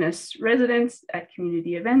Indigenous residents at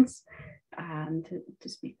community events to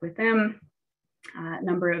speak with them.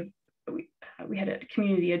 We had a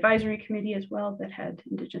community advisory committee as well that had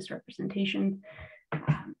Indigenous representation.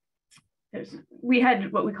 We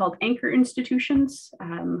had what we called anchor institutions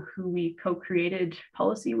who we co-created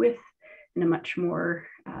policy with in a much more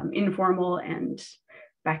informal and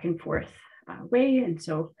back and forth way. And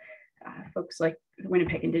so folks like the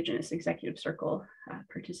Winnipeg Indigenous Executive Circle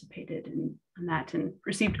participated in that and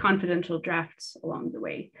received confidential drafts along the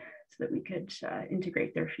way so that we could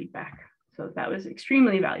integrate their feedback. So that was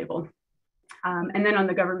extremely valuable. And then on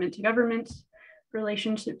the government to government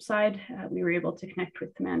relationship side, we were able to connect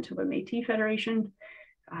with the Manitoba Métis Federation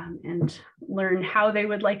and learn how they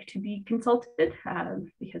would like to be consulted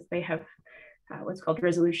because they have what's called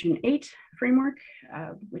Resolution 8 framework,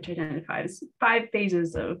 which identifies 5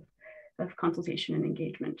 phases of consultation and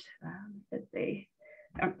engagement that they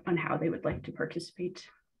on how they would like to participate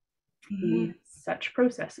in such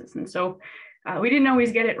processes. And so we didn't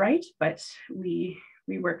always get it right, but we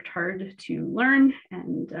worked hard to learn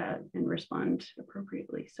and respond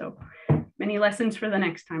appropriately. So many lessons for the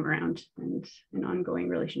next time around and an ongoing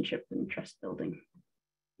relationship and trust building.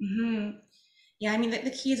 Mm-hmm. Yeah, I mean,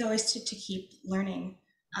 the key is always to keep learning.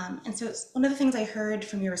 And so it's one of the things I heard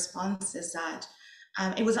from your response is that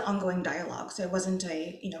it was an ongoing dialogue. So it wasn't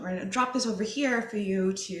we're going to drop this over here for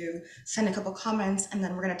you to send a couple comments and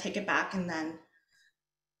then we're going to take it back and then,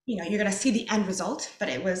 you're going to see the end result. But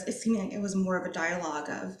it seemed like it was more of a dialogue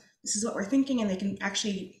of this is what we're thinking, and they can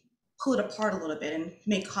actually pull it apart a little bit and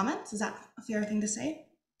make comments. Is that a fair thing to say?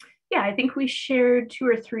 Yeah, I think we shared 2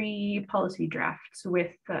 or 3 policy drafts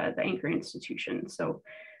with the anchor institution. So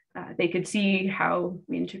they could see how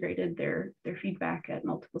we integrated their feedback at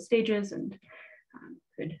multiple stages and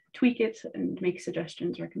could tweak it and make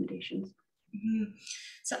suggestions, recommendations. Mm-hmm.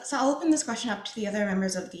 So I'll open this question up to the other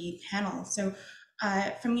members of the panel. So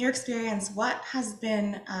from your experience, what has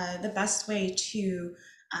been the best way to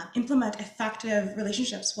implement effective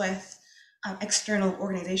relationships with external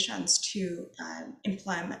organizations to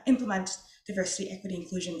implement diversity, equity,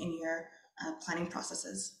 inclusion in your planning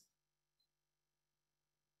processes?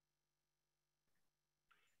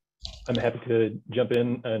 I'm happy to jump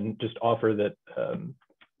in and just offer that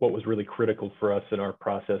what was really critical for us in our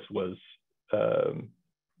process was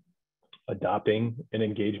adopting an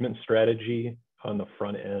engagement strategy on the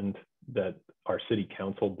front end that our city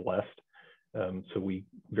council blessed. So we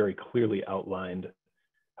very clearly outlined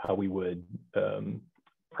how we would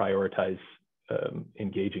prioritize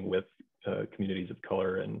engaging with communities of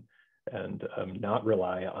color and not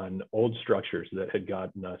rely on old structures that had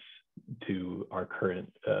gotten us to our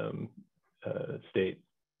current state.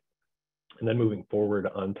 And then moving forward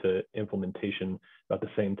onto implementation, about the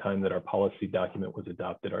same time that our policy document was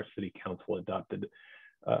adopted, our city council adopted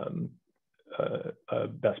a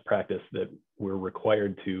best practice that we're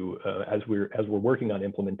required to, as we're working on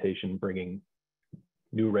implementation, bringing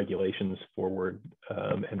new regulations forward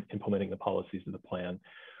and implementing the policies of the plan,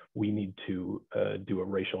 we need to do a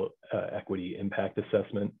racial equity impact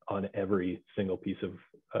assessment on every single piece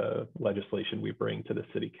of legislation we bring to the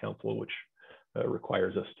city council, which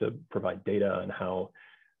requires us to provide data on how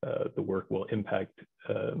the work will impact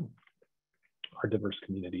our diverse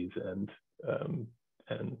communities and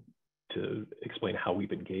to explain how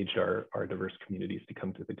we've engaged our diverse communities to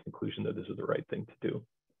come to the conclusion that this is the right thing to do.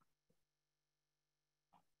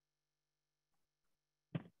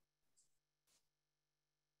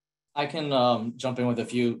 I can jump in with a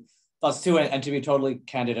few thoughts too, and to be totally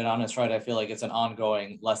candid and honest, right, I feel like it's an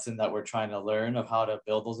ongoing lesson that we're trying to learn of how to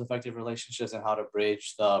build those effective relationships and how to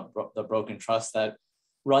bridge the broken trust that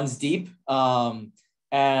runs deep.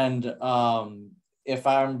 If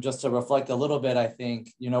I'm just to reflect a little bit, I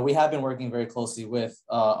think, you know, we have been working very closely with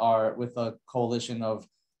a coalition of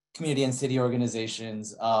community and city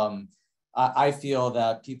organizations. I feel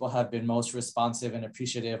that people have been most responsive and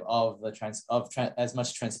appreciative of as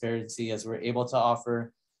much transparency as we're able to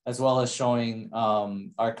offer, as well as showing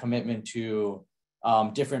our commitment to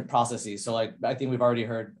different processes. So like, I think we've already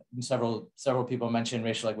heard several people mention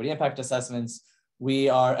racial equity impact assessments. We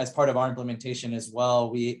are, as part of our implementation as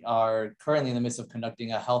well, we are currently in the midst of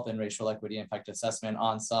conducting a health and racial equity impact assessment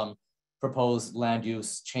on some proposed land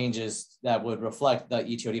use changes that would reflect the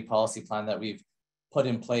ETOD policy plan that we've put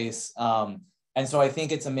in place. And so I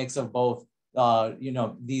think it's a mix of both, you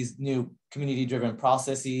know, these new community-driven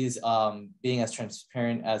processes, being as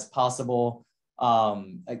transparent as possible.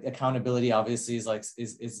 Accountability obviously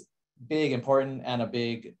is big, important, and a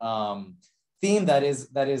big theme that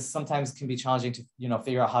is sometimes can be challenging to, you know,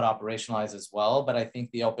 figure out how to operationalize as well. But I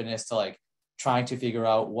think the openness to like trying to figure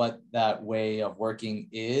out what that way of working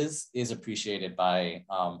is appreciated by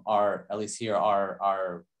at least here,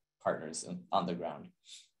 our partners on the ground.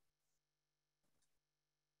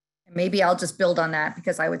 Maybe I'll just build on that,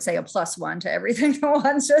 because I would say a +1 to everything that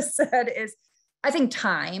Juan just said is, I think,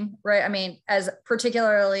 time, right? I mean, as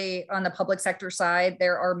particularly on the public sector side,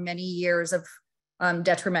 there are many years of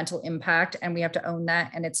detrimental impact, and we have to own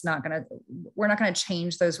that. And we're not going to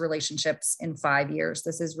change those relationships in 5 years.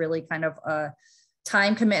 This is really kind of a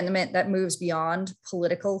time commitment that moves beyond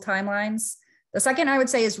political timelines. The second I would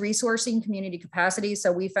say is resourcing community capacity.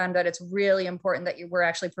 So we found that it's really important that we're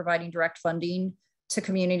actually providing direct funding to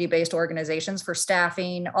community-based organizations for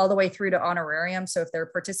staffing all the way through to honorarium. So if they're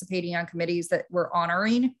participating on committees, that we're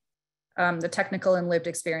honoring the technical and lived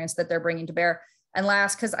experience that they're bringing to bear. And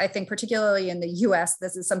last, because I think particularly in the US,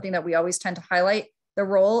 this is something that we always tend to highlight,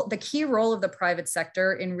 the key role of the private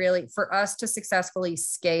sector in really, for us to successfully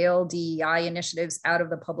scale DEI initiatives out of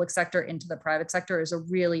the public sector into the private sector is a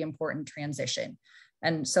really important transition.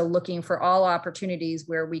 And so looking for all opportunities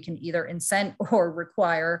where we can either incent or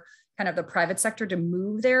require kind of the private sector to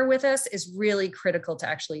move there with us is really critical to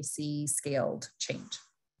actually see scaled change.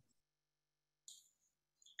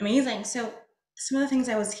 Amazing. So some of the things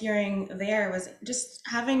I was hearing there was just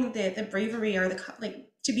having the bravery or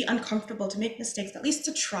to be uncomfortable, to make mistakes, at least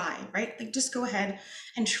to try, right? Like just go ahead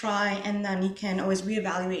and try, and then you can always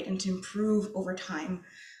reevaluate and to improve over time.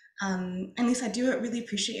 And Lisa, I do really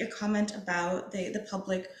appreciate your comment about the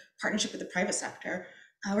public partnership with the private sector.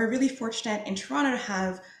 We're really fortunate in Toronto to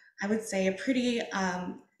have, I would say, a pretty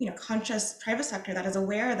conscious private sector that is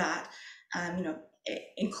aware that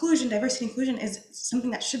diversity inclusion is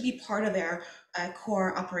something that should be part of their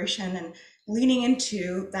core operation, and leaning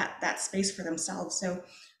into that space for themselves. So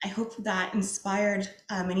I hope that inspired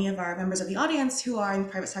many of our members of the audience who are in the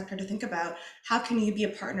private sector to think about how can you be a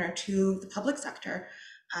partner to the public sector.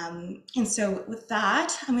 And so with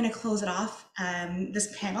that, I'm going to close it off,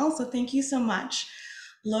 this panel. So thank you so much,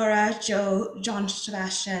 Laura, Joe, John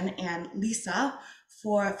Sebastian, and Lisa,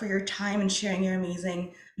 for your time and sharing your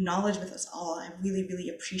amazing knowledge with us all. I really, really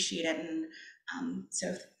appreciate it. And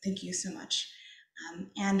so thank you so much.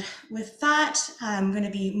 And with that, I'm going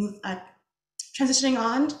to be transitioning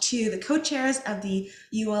on to the co-chairs of the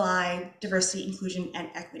ULI Diversity, Inclusion, and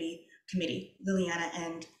Equity Committee, Liliana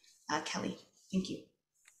and Kelly. Thank you.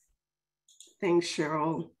 Thanks,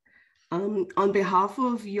 Cheryl. On behalf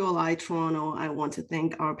of ULI Toronto, I want to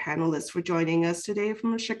thank our panelists for joining us today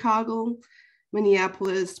from Chicago,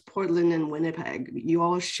 Minneapolis, Portland, and Winnipeg. You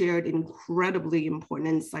all shared incredibly important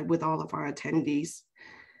insight with all of our attendees.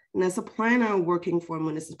 And as a planner working for a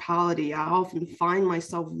municipality, I often find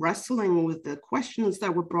myself wrestling with the questions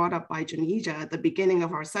that were brought up by Janija at the beginning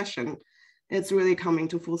of our session. It's really coming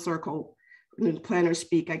to full circle in planner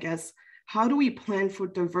speak, I guess. How do we plan for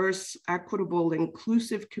diverse, equitable,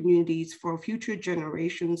 inclusive communities for future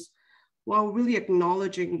generations while really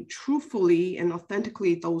acknowledging truthfully and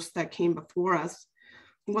authentically those that came before us?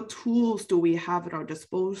 What tools do we have at our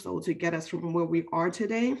disposal to get us from where we are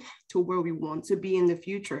today to where we want to be in the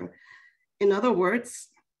future? In other words,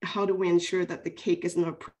 how do we ensure that the cake is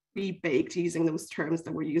not pre-baked, using those terms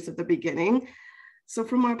that were used at the beginning? So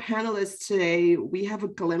from our panelists today, we have a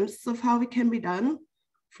glimpse of how it can be done.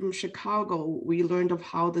 From Chicago, we learned of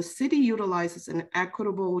how the city utilizes an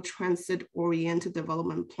equitable transit-oriented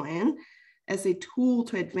development plan as a tool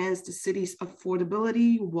to advance the city's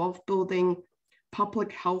affordability, wealth building,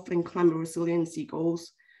 public health, and climate resiliency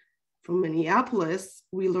goals. From Minneapolis,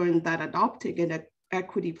 we learned that adopting an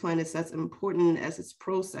equity plan is as important as its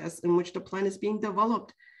process in which the plan is being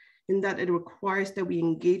developed, in that it requires that we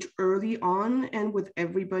engage early on and with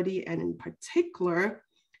everybody, and in particular,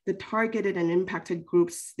 the targeted and impacted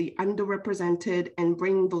groups, the underrepresented, and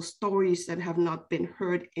bring those stories that have not been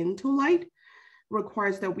heard into light.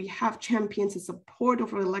 Requires that we have champions in support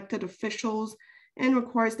of our elected officials, and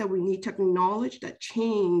requires that we need to acknowledge that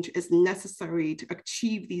change is necessary to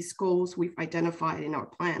achieve these goals we've identified in our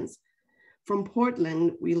plans. From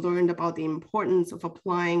Portland, we learned about the importance of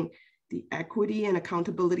applying the equity and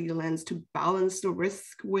accountability lens to balance the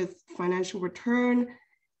risk with financial return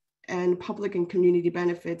and public and community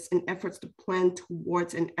benefits in efforts to plan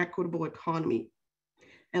towards an equitable economy.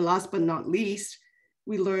 And last but not least,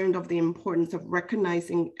 we learned of the importance of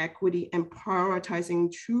recognizing equity and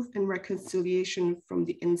prioritizing truth and reconciliation from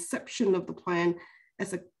the inception of the plan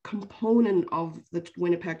as a component of the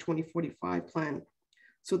Winnipeg 2045 plan.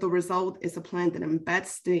 So the result is a plan that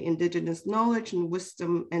embeds the Indigenous knowledge and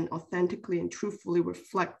wisdom and authentically and truthfully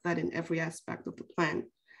reflect that in every aspect of the plan.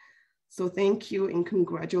 So thank you and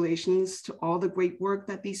congratulations to all the great work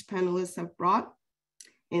that these panelists have brought.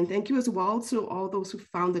 And thank you as well to all those who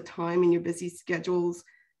found the time in your busy schedules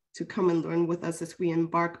to come and learn with us as we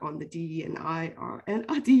embark on the DEI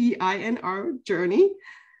and our journey.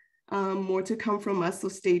 More to come from us, so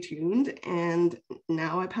stay tuned. And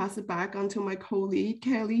now I pass it back onto my colleague,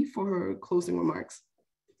 Kelly, for her closing remarks.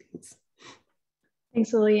 Thanks.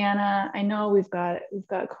 Thanks, Liliana. I know we've got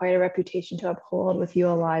quite a reputation to uphold with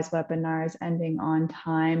ULI's webinars ending on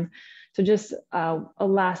time. So just a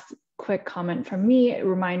last quick comment from me, a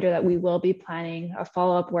reminder that we will be planning a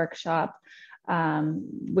follow-up workshop,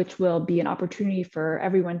 which will be an opportunity for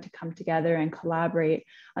everyone to come together and collaborate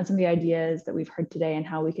on some of the ideas that we've heard today and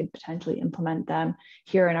how we could potentially implement them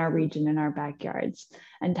here in our region, in our backyards.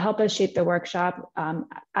 And to help us shape the workshop,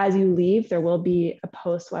 as you leave, there will be a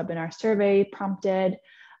post-webinar survey prompted.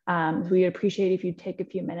 We would appreciate if you take a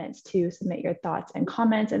few minutes to submit your thoughts and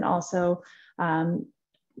comments, and also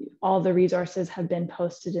all the resources have been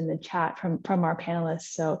posted in the chat from our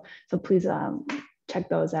panelists. So please check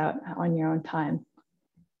those out on your own time.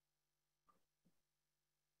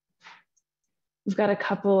 We've got a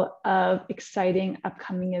couple of exciting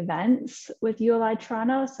upcoming events with ULI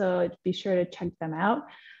Toronto, so be sure to check them out.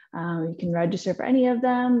 You can register for any of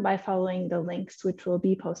them by following the links, which will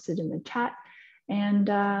be posted in the chat. And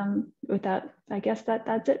with that, I guess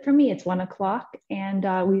that's it for me. It's 1 o'clock, and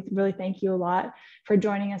we really thank you a lot for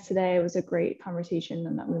joining us today. It was a great conversation,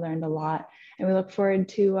 and that we learned a lot. And we look forward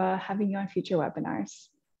to having you on future webinars.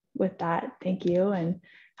 With that, thank you, and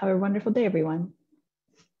have a wonderful day, everyone.